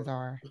Zions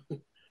are.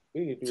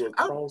 we need to do a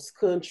I, cross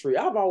country.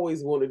 I've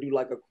always wanted to do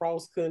like a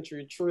cross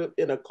country trip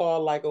in a car,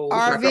 like on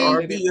like an RV?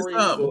 Family and RV or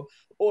Friends, something.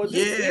 or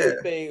just Yeah.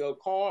 anything, a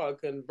car, a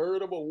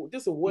convertible,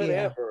 just Yeah.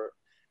 whatever,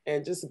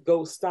 and just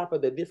go stop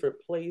at the different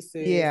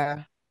places,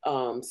 Yeah.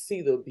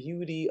 see the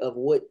beauty of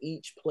what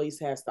each place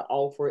has to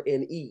offer, Route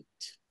and eat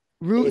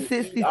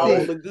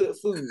all 66. the good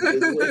food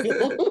as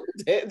well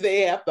that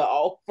they have to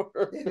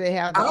offer. They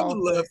have to I would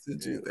love offer. to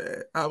do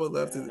that. I would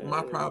love to.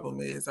 My Yeah. problem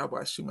is I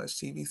watch too much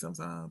TV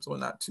sometimes, or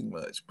not too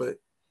much, but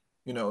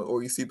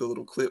or you see the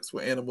little clips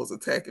where animals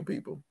attacking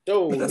people.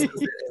 But that's Oh,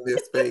 because they're in their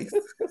space.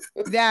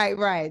 Right,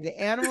 right. The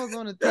animals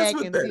on That's attack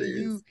what that until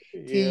is.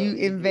 yeah, you you get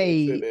into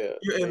invade. that.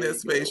 You're in There their you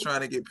space go.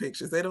 trying to get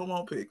pictures. They don't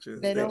want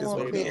pictures. They They don't just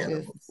No, want want they to be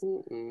don't. pictures.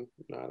 animals.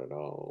 Not at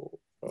all.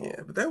 Yeah,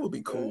 So, but that would be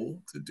okay,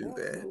 cool to do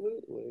that.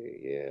 absolutely,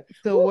 yeah.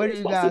 So Well, what we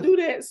do were you supposed to guys? do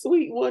that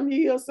sweet one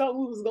year or something.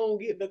 We was gonna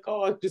get in the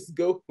car and just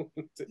go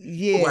to Like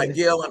Yes.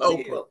 Gail and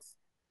Oprah. lips.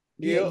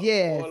 Yeah, Yep.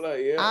 yes. Or like,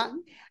 yep.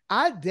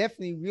 I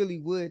definitely really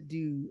would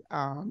do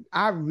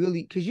I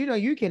really because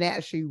you can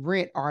actually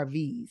rent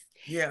RVs.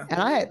 Yeah. And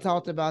I had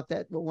talked about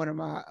that with one of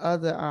my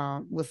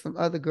other with some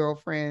other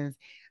girlfriends,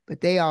 but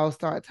they all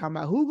started talking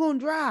about who gonna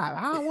drive.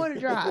 I don't want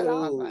to drive. I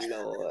was Oh like,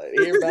 Lord.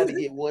 Everybody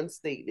get one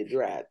state to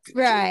drive to.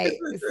 right.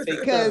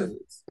 Take Because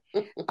turns.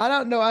 I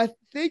don't know. I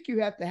think you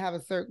have to have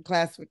a certain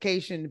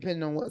classification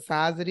depending on what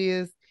size it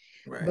is.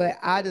 Right. But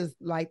I just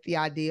like the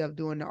idea of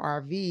doing the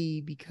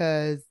RV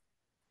because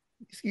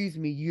excuse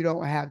me, you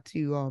don't have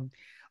to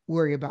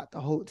worry about the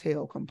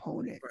hotel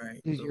component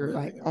Right. because The you're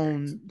like living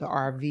on the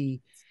arrangements.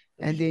 RV.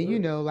 That's And then,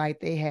 true. like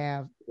they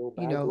have, Go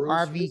buy RV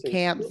groceries and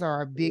camps stuff.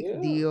 are a big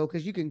Yeah. deal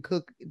because you can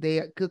cook,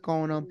 they cook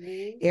on them. Hmm.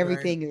 Right.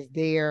 Everything is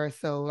there.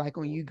 So like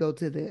when you go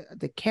to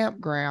the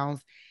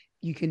campgrounds,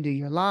 you can do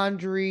your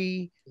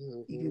laundry.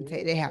 You can Hmm.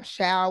 take, they have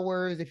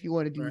showers if you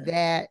want to do Right.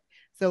 that.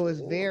 So it's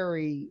Yeah.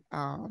 very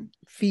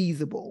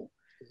feasible.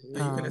 And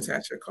you Hmm. can Um,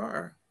 attach your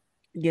car.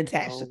 you can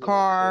attach the Oh,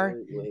 car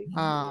absolutely.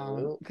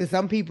 Mhm. Yeah. because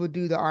some people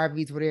do the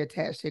RVs where they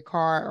attach their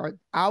car. Or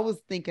I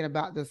was thinking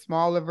about the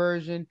smaller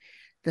version,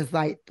 that's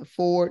like the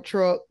Ford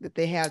truck that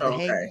they have the Oh,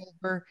 okay.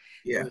 hangover.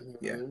 Yeah.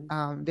 Yeah.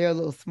 Hmm. They're a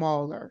little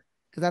smaller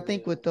because I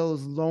think Yeah. with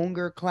those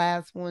longer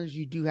class ones,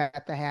 you do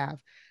have to have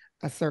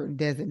a certain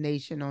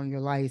designation on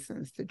your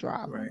license to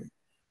drive them. Right.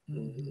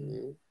 Hmm.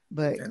 Hmm.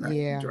 But And I can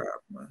yeah, drive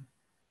one.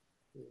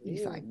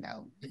 he's Yeah. like,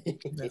 no.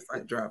 That's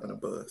like driving a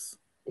bus.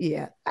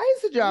 Yeah, I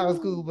used to drive a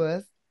school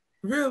bus.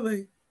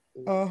 Really?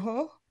 Uh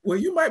huh. Well,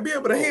 you might be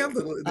able to Oh,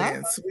 handle it I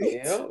then, sweet.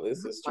 yeah,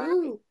 this You is might.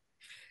 true.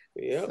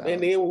 Yeah. And so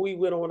then when we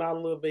went on our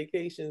little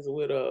vacations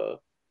with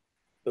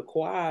the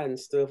choir and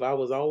stuff, I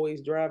was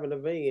always driving a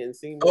van.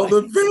 Seemed Oh, like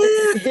the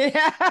van.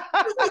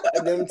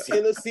 yeah, them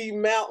Tennessee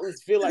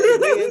mountains feel like the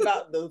van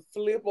about to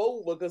flip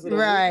over because of the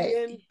right.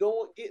 wind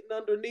going getting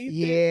underneath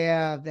it.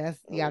 Yeah, that's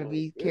you got to Oh my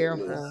be goodness.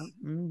 careful.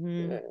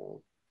 Hmm. Yeah.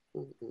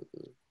 Mm-mm-mm.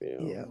 Yeah.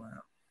 Yeah.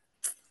 Wow.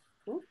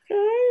 Okay,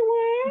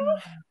 well,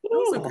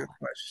 Those are oh, good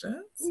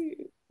questions. we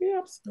Those are good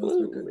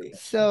absolutely. questions.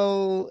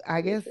 So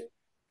I guess Okay.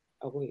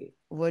 Oh, wait.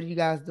 what are you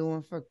guys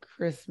doing for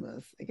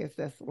Christmas? I guess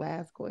that's the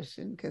last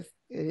question because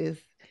it is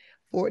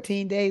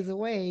 14 days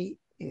away.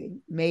 Any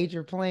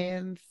major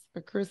plans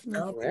for Christmas?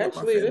 I'll Well, pull up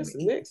my actually, family this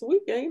eat. next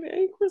week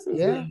ain't Christmas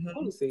Yeah. next.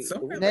 Let me see.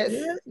 The week Next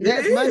Yeah, it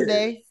next is.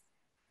 Monday.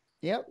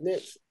 Yep.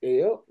 next.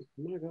 Yep. Oh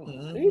my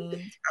God. Ain't Hmm.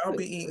 I'll good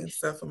be eating gracious.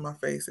 stuff in my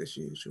face as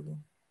usual.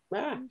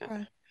 Ah,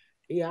 Okay.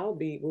 yeah,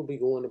 we'll be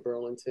going to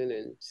Burlington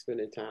and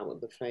spending time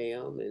with the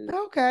fam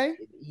Okay.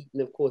 and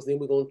eating, of course. Then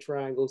we're gonna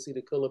try and go see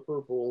the color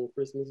purple on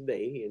Christmas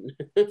Day.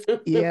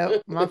 And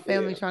Yep. My yeah.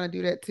 family trying to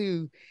do that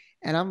too.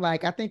 And I'm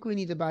like, I think we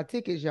need to buy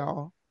tickets,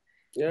 y'all.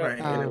 Yeah, Right,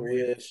 in Um, well,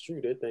 advance. it's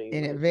true. That thing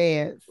in might be.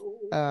 advance.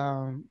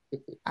 Um,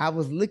 I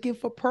was looking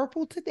for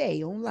purple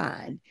today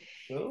online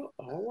Oh,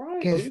 all right. Oh,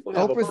 because you gonna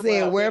have a Oprah purple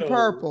said wear outfit on?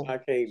 purple. I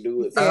can't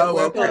do She it. said So Oh,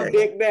 wear you come purple.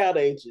 okay. decked out,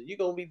 ain't you? You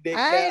gonna be decked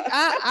I out? ain't,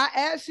 I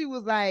actually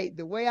was like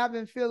the way I've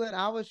been feeling.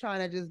 I was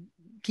trying to just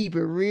keep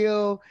it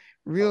real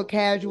Oh, keep it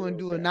casual and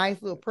real, do a Cal.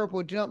 nice little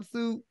purple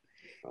jumpsuit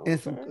and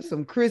Okay.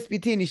 some crispy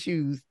tennis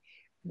shoes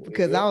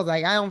because I Well, was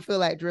like I don't feel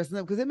like dressing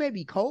up because it may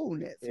be cold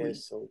next week.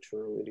 that's so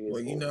true. It is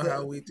Well, you going know to be But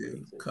how so we do,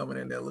 freezing. coming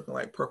in there looking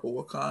like purple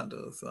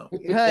Wakanda or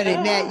something. honey,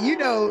 now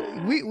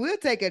we'll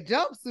take a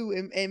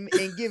jumpsuit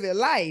and give it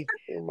life.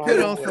 Oh, my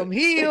Put on some Lord.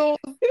 heels,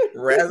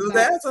 Razzle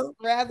like dazzle.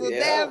 razzle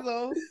Yeah.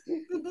 dazzle,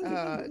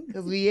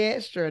 because we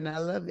extra and I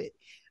love it.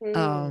 Oh,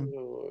 Um,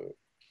 Lord.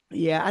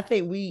 Yeah, I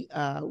think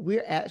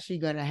we're actually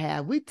gonna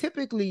have. We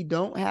typically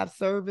don't have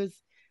service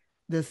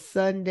the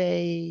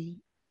Sunday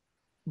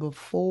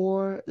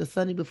before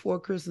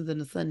Christmas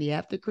and the Sunday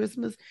after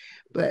Christmas.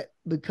 But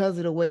because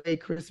of the way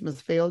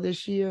Christmas fell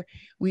this year,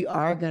 we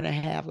are gonna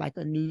have like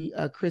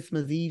a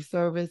Christmas Eve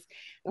service.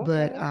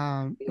 But Okay.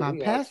 Yeah, my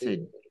we are pastor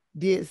too.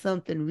 did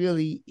something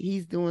really,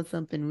 he's doing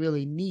something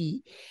really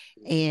neat.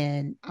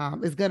 And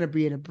it's gonna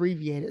be an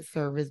abbreviated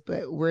service,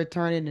 but we're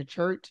turning the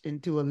church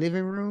into a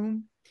living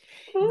room.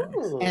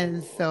 Nice. And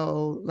Oh,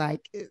 so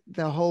like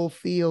the whole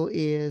feel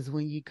is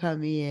when you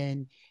come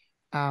in,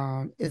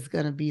 it's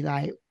gonna be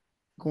like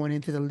going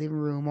into the living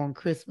room on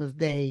Christmas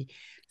Day.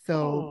 So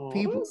oh,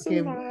 people that's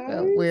can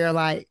wear nice.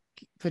 like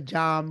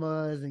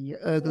pajamas and your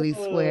ugly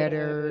What?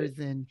 sweaters.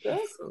 And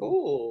That's So,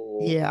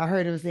 cool. yeah, I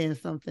heard him saying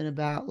something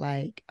about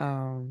like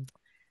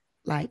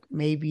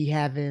maybe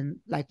having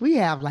like we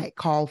have like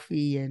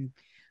coffee and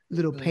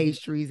little mhm.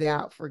 pastries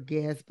out for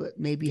guests, but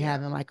maybe Yeah.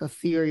 having like a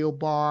cereal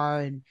bar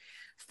and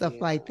stuff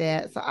Yeah. like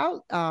that. So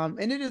I'll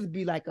and it'll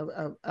be like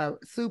a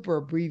super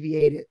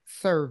abbreviated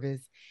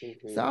service.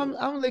 So Mm-hmm.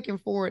 I'm looking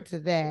forward to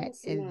that.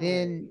 That's And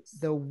then nice.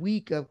 the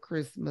week of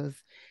Christmas,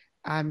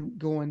 I'm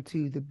going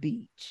to the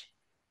beach.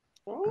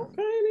 Okay, Um,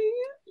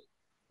 then.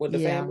 With the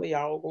yeah. family,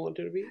 y'all going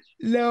to the beach?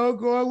 No,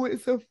 going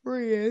with some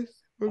friends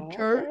from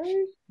church.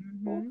 Okay.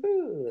 Oh, Hmm.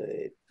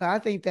 good. So I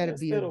think that'd Yes,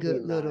 be a that'll be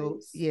good little,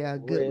 nice. yeah, a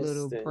good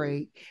little Resting.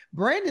 break.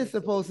 Brandon's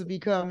supposed to Absolutely. be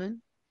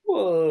coming,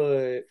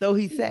 What? so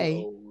he You say,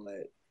 know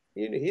what?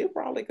 You know, he'll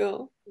probably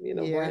come. You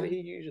know, Brandon, yeah.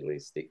 he usually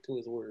stick to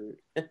his word.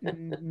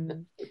 Hmm.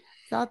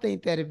 So I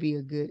think that'd be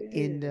a good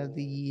end of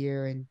the Yeah.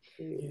 year and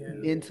Yeah. Yeah.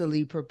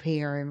 mentally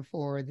preparing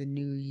for the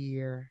new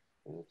year.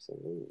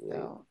 Absolutely.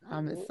 So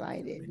I'm Well, That'll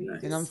excited, be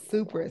and I'm nice. my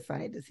super God.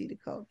 excited to see the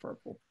color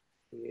purple.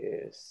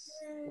 Yes.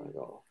 My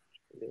God.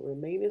 There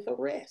remaineth a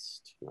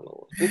rest, my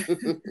Lord.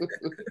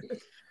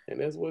 And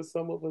that's what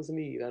some of us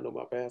need. I know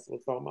my pastor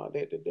was talking about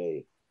that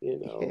today,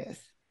 Yes,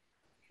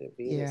 that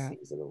being a yeah.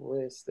 season of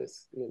rest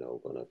that's,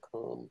 gonna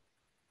come.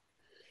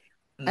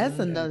 That's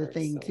Hmm. another And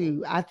thing so,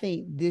 too. I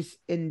think this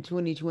in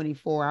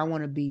 2024, I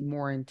want to be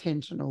more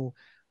intentional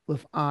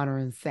with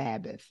honoring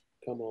Sabbath.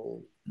 come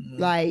on. Hmm.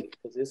 Like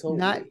Because it's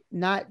not holy.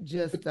 not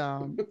just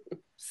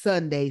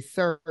Sunday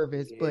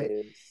service, but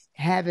Yes.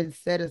 having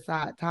set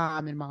aside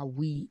time in my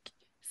week,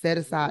 set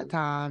aside Hmm.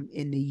 time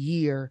in the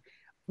year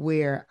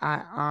where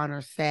I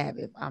honor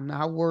Sabbath. I'm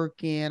not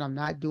working, I'm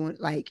not doing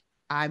like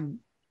I'm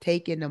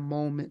taking a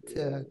moment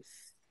to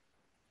Yes.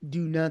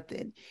 do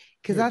nothing.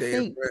 Cause Your I day of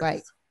think like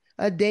rest.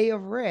 a day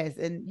of rest.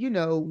 And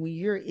when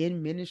you're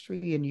in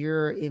ministry and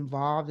you're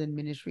involved in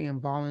ministry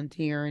and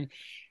volunteering,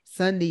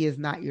 Sunday is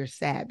not your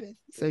Sabbath.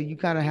 So you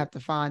kind of Hmm. have to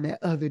find that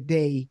other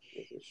day,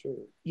 This is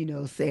true.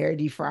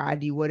 Saturday,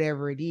 Friday,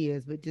 whatever it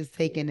is, but just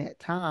taking Yeah. that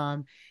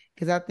time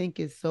because I think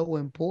it's so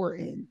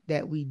important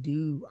that we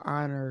do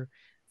honor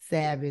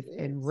Sabbath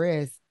and Yes.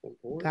 rest.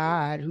 Important.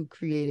 God, who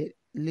created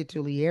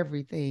literally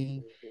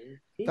everything,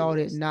 He thought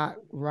it rested. not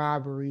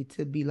robbery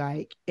to be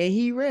like, and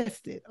he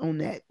rested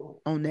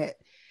Oh. on that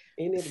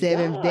And if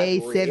seventh God day,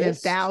 seven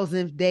rest,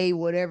 thousandth day,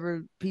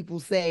 whatever people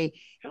say.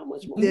 how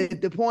much more?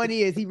 The point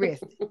is he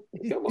rested.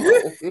 Come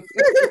on.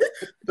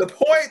 The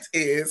point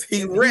is, he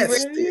He There you rested.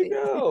 rested.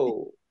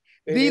 go.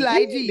 And Be if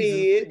like he Jesus.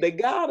 did, the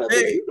God of the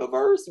Hey,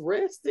 universe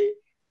rested,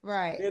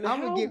 Right. then I'm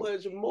gonna how get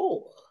much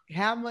more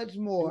how much do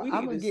more? we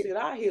I'm need gonna to get sit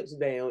our hips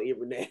down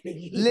every now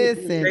and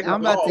listen, take again? a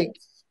pause.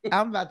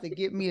 I'm about to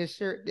get me a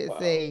shirt that Wow.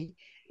 say,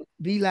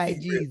 be like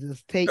He rested.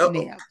 Jesus, take Uh-oh.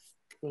 naps.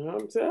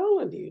 I'm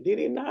telling you, did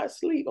he not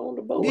sleep on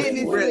the boat But as Didn't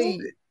he he well? sleep?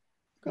 rested.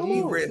 Come He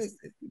Jesus on. took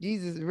rested.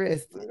 Jesus My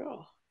rested.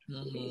 God.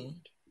 Hmm.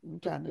 I'm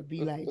trying to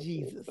be like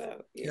Jesus.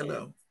 So, yeah.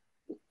 Hello.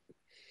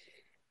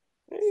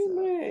 So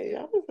Amen.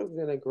 yeah. I think it's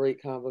been a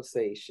great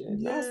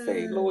conversation. I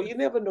say, Lord, Yes. you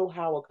never know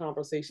how a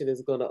conversation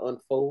is going to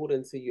unfold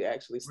until you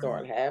actually Right.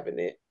 start having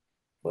it.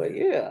 But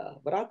Yeah. yeah,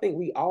 but I think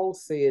we all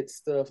said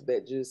stuff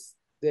that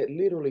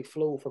literally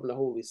flowed from the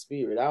Holy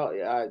Spirit.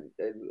 I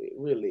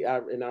really, I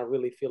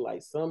really feel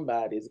like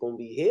somebody is going to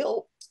be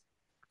helped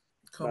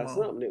by Come on.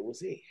 something that was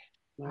said.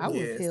 My I Lord.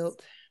 was Yes.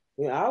 helped.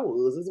 Yeah, I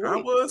was as I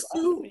well. was So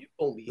I know too. you're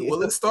going to be Well,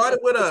 it helped. started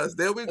with us.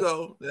 There we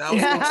go. Now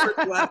we're gonna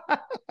trickle out.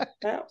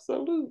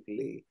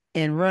 Absolutely.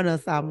 And run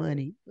us our Oh,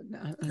 money. But no,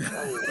 I'm just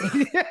oh,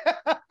 playing.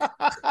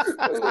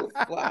 oh,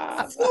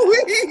 Father.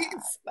 Sweet.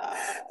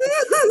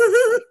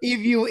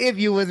 If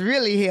you was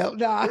really helped,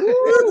 nah.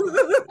 Ooh,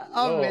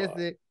 I'm Lord.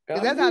 messing. I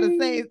Because that's how the mean,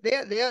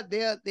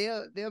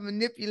 saints they'll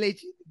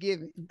manipulate you to give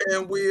And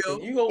if will.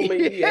 you gonna make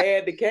me it.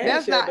 add the cash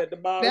that's app not at the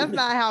bottom that's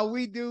not how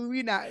we do.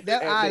 We not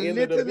that at I the end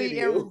of the literally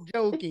video. am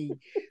joking.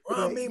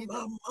 Run But me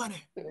my money.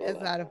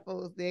 that's how the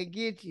folks they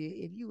get you.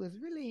 If you was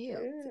really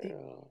helped, Yeah.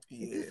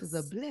 if this was a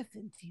Yes.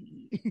 blessing to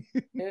you.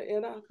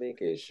 And I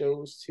think it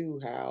shows too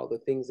how the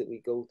things that we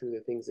go through,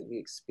 the things that we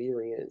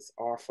experience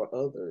are for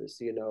others.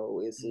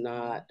 It's Hmm.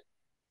 not,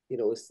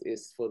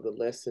 it's for the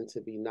lesson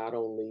to be not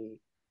only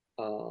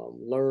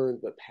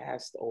learned but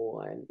passed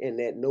on. And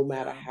that no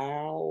matter Yeah.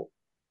 how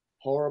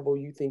horrible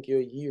you think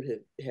your year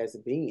has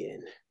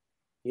been,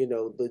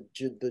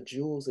 the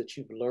jewels that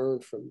you've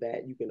learned from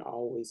that, you can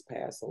always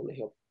pass on to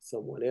help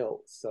someone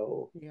else.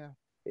 So Yeah.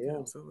 yeah,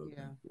 Absolutely.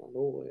 Yeah. my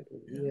Lord,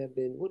 when Yeah. you have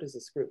been, what is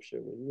the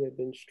scripture? When you have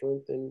been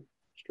strengthen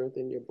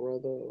your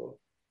brother or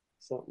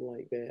something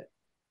like that.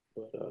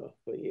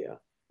 But yeah,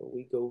 what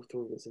we go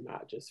through is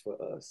not just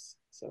for us.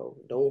 So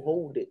don't Yeah.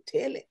 hold it,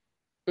 tell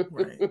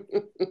Right.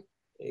 it.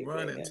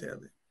 Run and Amen.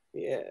 tell it.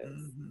 Yes.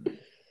 Mm-hmm.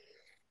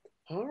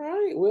 All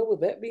right. Well,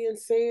 with that being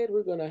said,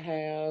 we're gonna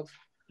have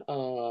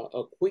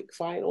a quick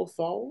final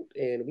thought,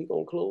 and we're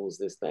gonna close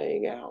this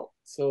thing out.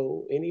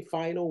 So, any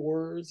final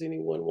words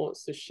anyone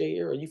wants to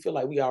share, or you feel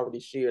like we already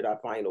shared our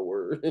final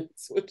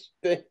words? What you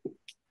think?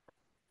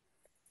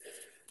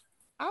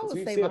 I Because would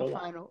we've say said my a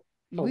lot. final,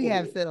 Oh, we go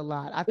have ahead. said a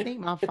lot. I think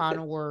my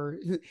final word,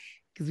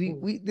 because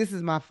we this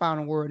is my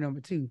final word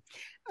number two.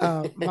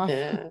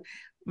 My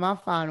my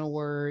final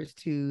words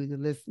to the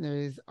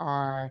listeners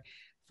are,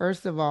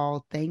 first of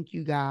all, thank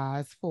you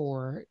guys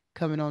for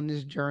coming on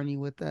this journey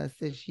with us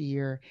this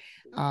year.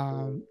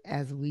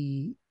 As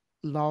we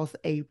lost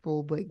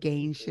April but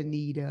gained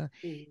Shanita,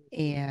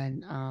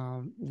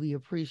 and we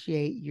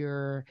appreciate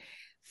your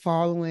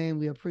following.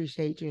 We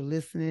appreciate your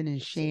listening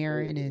and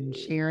Absolutely.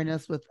 sharing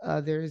us with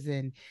others.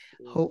 And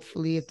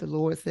hopefully, if Yes. the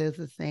Lord says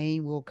the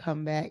same, we'll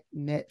come back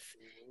next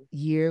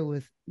year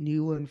with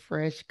new and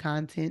fresh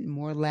content,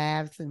 more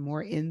laughs and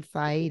more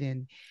insight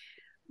and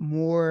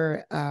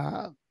more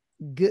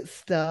good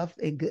stuff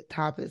and good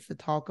topics to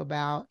talk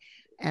about.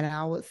 And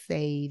I would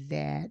say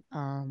that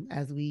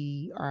as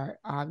we are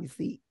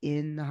obviously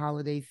in the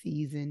holiday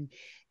season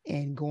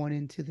and going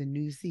into the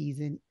new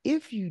season,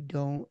 if you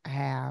don't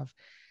have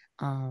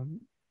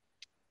um,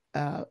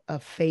 a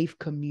faith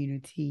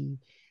community,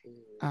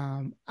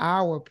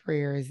 our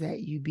prayer is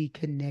that you be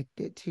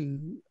connected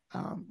to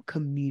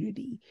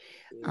community,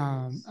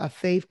 Yes. a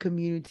faith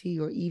community,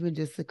 or even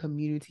just a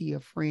community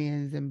of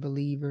friends and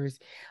believers.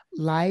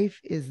 Life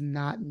is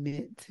not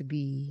meant to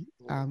be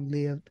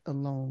lived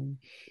alone.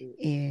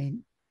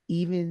 And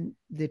even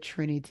the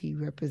Trinity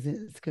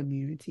represents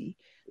community,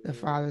 the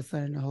Father,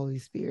 Son, and the Holy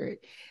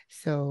Spirit.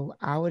 So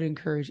I would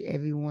encourage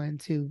everyone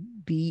to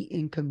be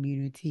in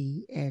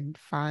community and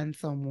find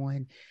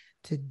someone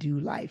to do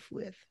life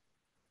with.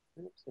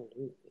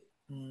 Absolutely.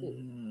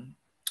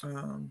 Mm-hmm.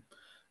 Um,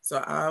 so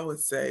I would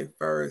say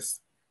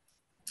first,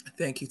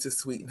 thank you to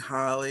Sweet and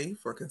Holly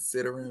for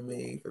considering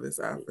me for this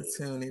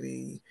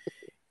opportunity,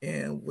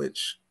 and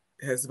which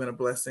has been a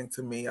blessing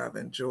to me. I've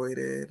enjoyed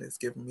it. It's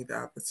given me the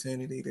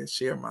opportunity to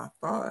share my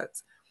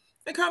thoughts.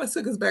 It kind of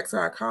took us back to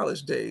our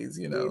college days,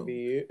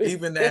 It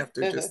even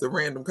after just did. the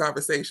random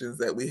conversations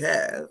that we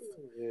have.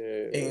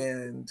 Yes.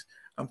 And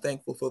I'm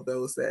thankful for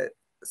those that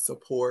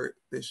support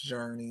this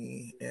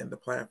journey and the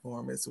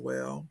platform as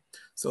well.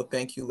 So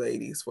thank you,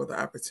 ladies, for the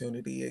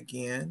opportunity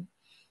again.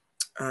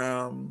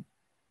 Um,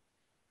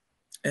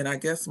 and I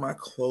guess my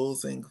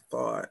closing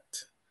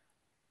thought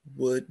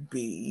would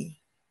be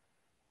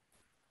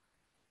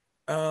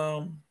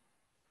um,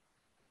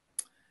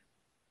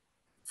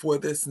 for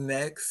this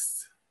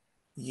next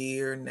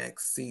year,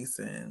 next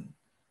season,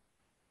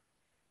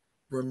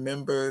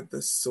 remember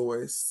the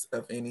source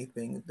of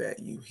anything that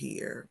you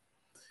hear.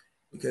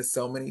 Because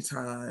so many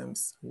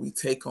times we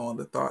take on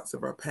the thoughts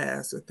of our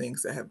past or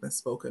things that have been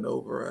spoken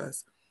over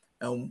us.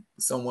 And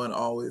someone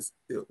always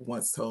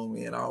once told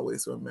me, and I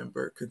always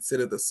remember,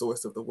 consider the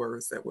source of the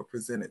words that were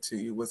presented to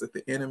you. Was it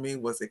the enemy?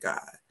 Was it God?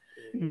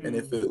 And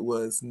if Mm-hmm. it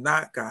was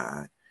not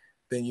God,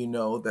 then you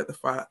know that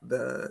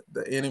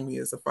the enemy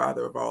is the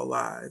father of all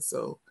lies.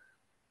 So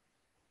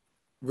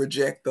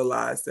reject the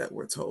lies that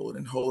were told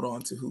and hold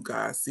on to who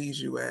God sees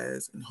you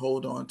as, and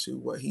hold on to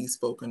what He's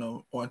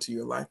spoken onto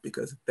your life,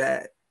 because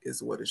that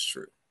is what is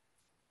true.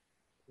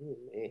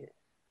 Man.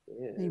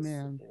 Yes.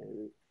 Amen.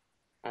 And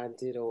I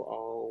ditto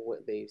all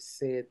what they've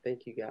said.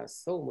 Thank you guys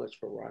so much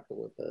for rocking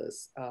with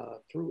us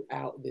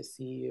throughout this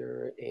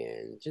year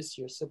and just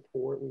your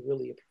support. We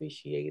really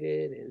appreciate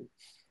it. And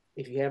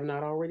if you have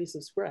not already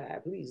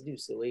subscribed, please do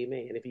so.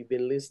 Amen. If you've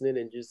been listening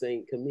and just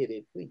ain't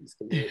committed, please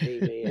commit.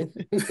 Amen.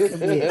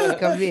 Commit,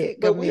 commit,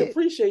 But we commit.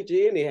 appreciate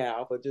you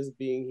anyhow for just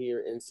being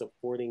here and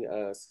supporting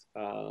us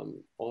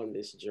on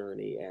this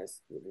journey,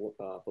 as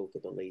both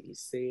of the ladies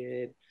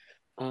said.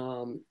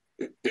 Um,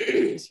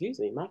 excuse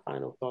me, my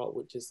final thought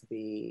would just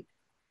be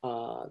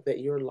that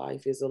your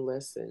life is a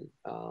lesson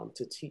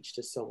to teach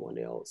to someone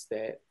else,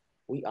 that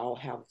we all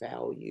have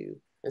value.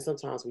 And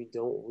sometimes we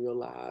don't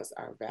realize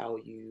our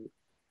value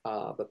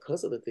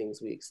because of the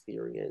things we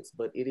experience,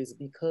 but it is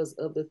because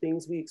of the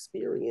things we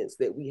experience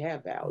that we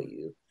have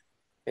value.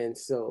 And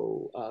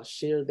so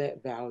share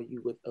that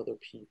value with other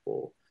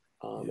people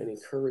and Yes.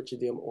 encourage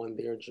them on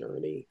their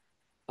journey.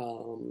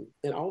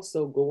 And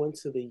also go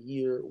into the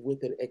year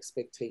with an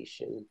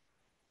expectation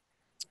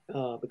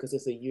because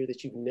it's a year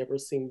that you've never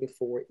seen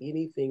before.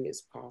 Anything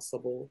is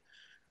possible.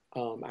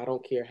 I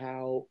don't care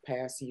how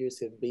past years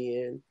have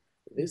been.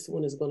 This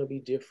one is going to be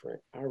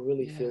different. I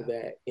really feel Yeah.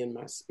 that in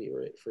my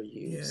spirit for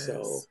you. So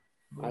Yes.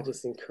 I Lord.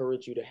 just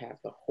encourage you to have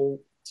the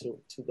hope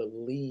to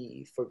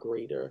believe for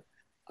greater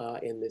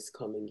in this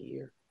coming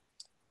year.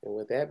 And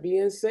with that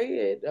being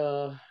said,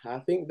 I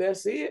think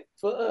that's it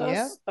for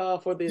Yep.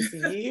 us for this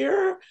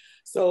year.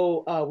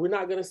 So we're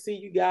not gonna see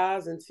you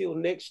guys until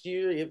next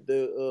year. If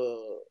the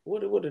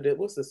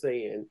what's the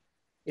saying?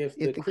 If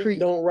the If the creek creek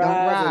don't don't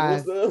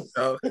rise, and what's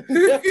rise.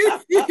 the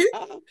So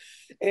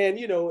and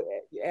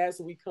as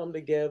we come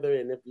together,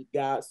 and if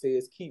God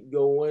says keep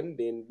going,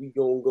 then we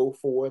gonna go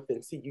forth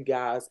and see you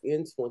guys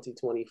in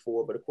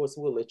 2024. But of course,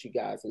 we'll let you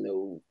guys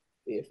know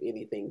if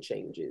anything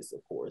changes,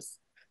 of course.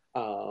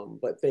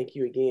 But thank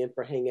you again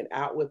for hanging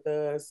out with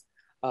us.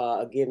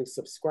 Again,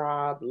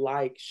 subscribe,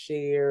 like,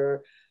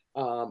 share,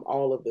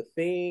 all of the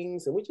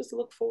things. And we just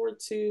look forward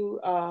to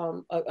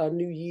a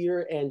new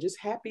year, and just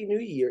happy new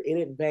year in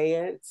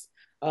advance.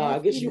 I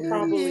Happy guess you'll New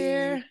probably,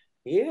 Year.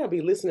 yeah,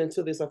 be listening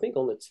to this. I think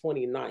on the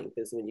 29th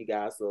is when you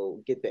guys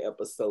will get the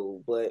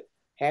episode. But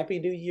happy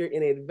new year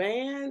in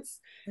advance,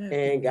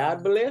 and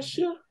God bless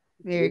you.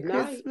 Merry Good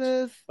night.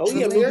 Christmas. Oh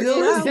yeah, Tristan Merry Bill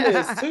Belated.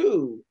 out. Christmas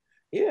too.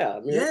 Yeah,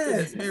 Merry Yes,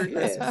 Christmas. Merry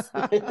Christmas.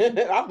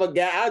 Yes. I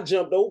forgot. I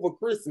jumped over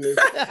Christmas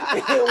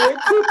and went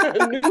to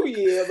the New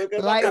Year because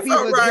I'm Like like, That's all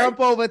people right. jump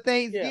over yeah.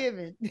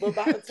 Thanksgiving. But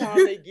by the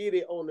time they get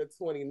it on the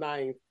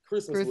 29th,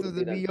 Christmas would Christmas have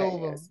will been be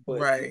over. unpassed. But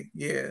Right.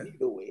 Yeah.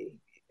 either way,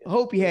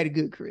 Hope you yeah. had a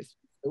good Christmas.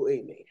 Oh,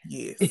 amen.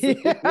 Yes.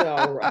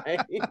 All right.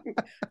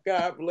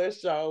 God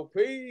bless y'all.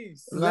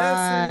 Peace.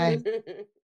 Bye. Blessings.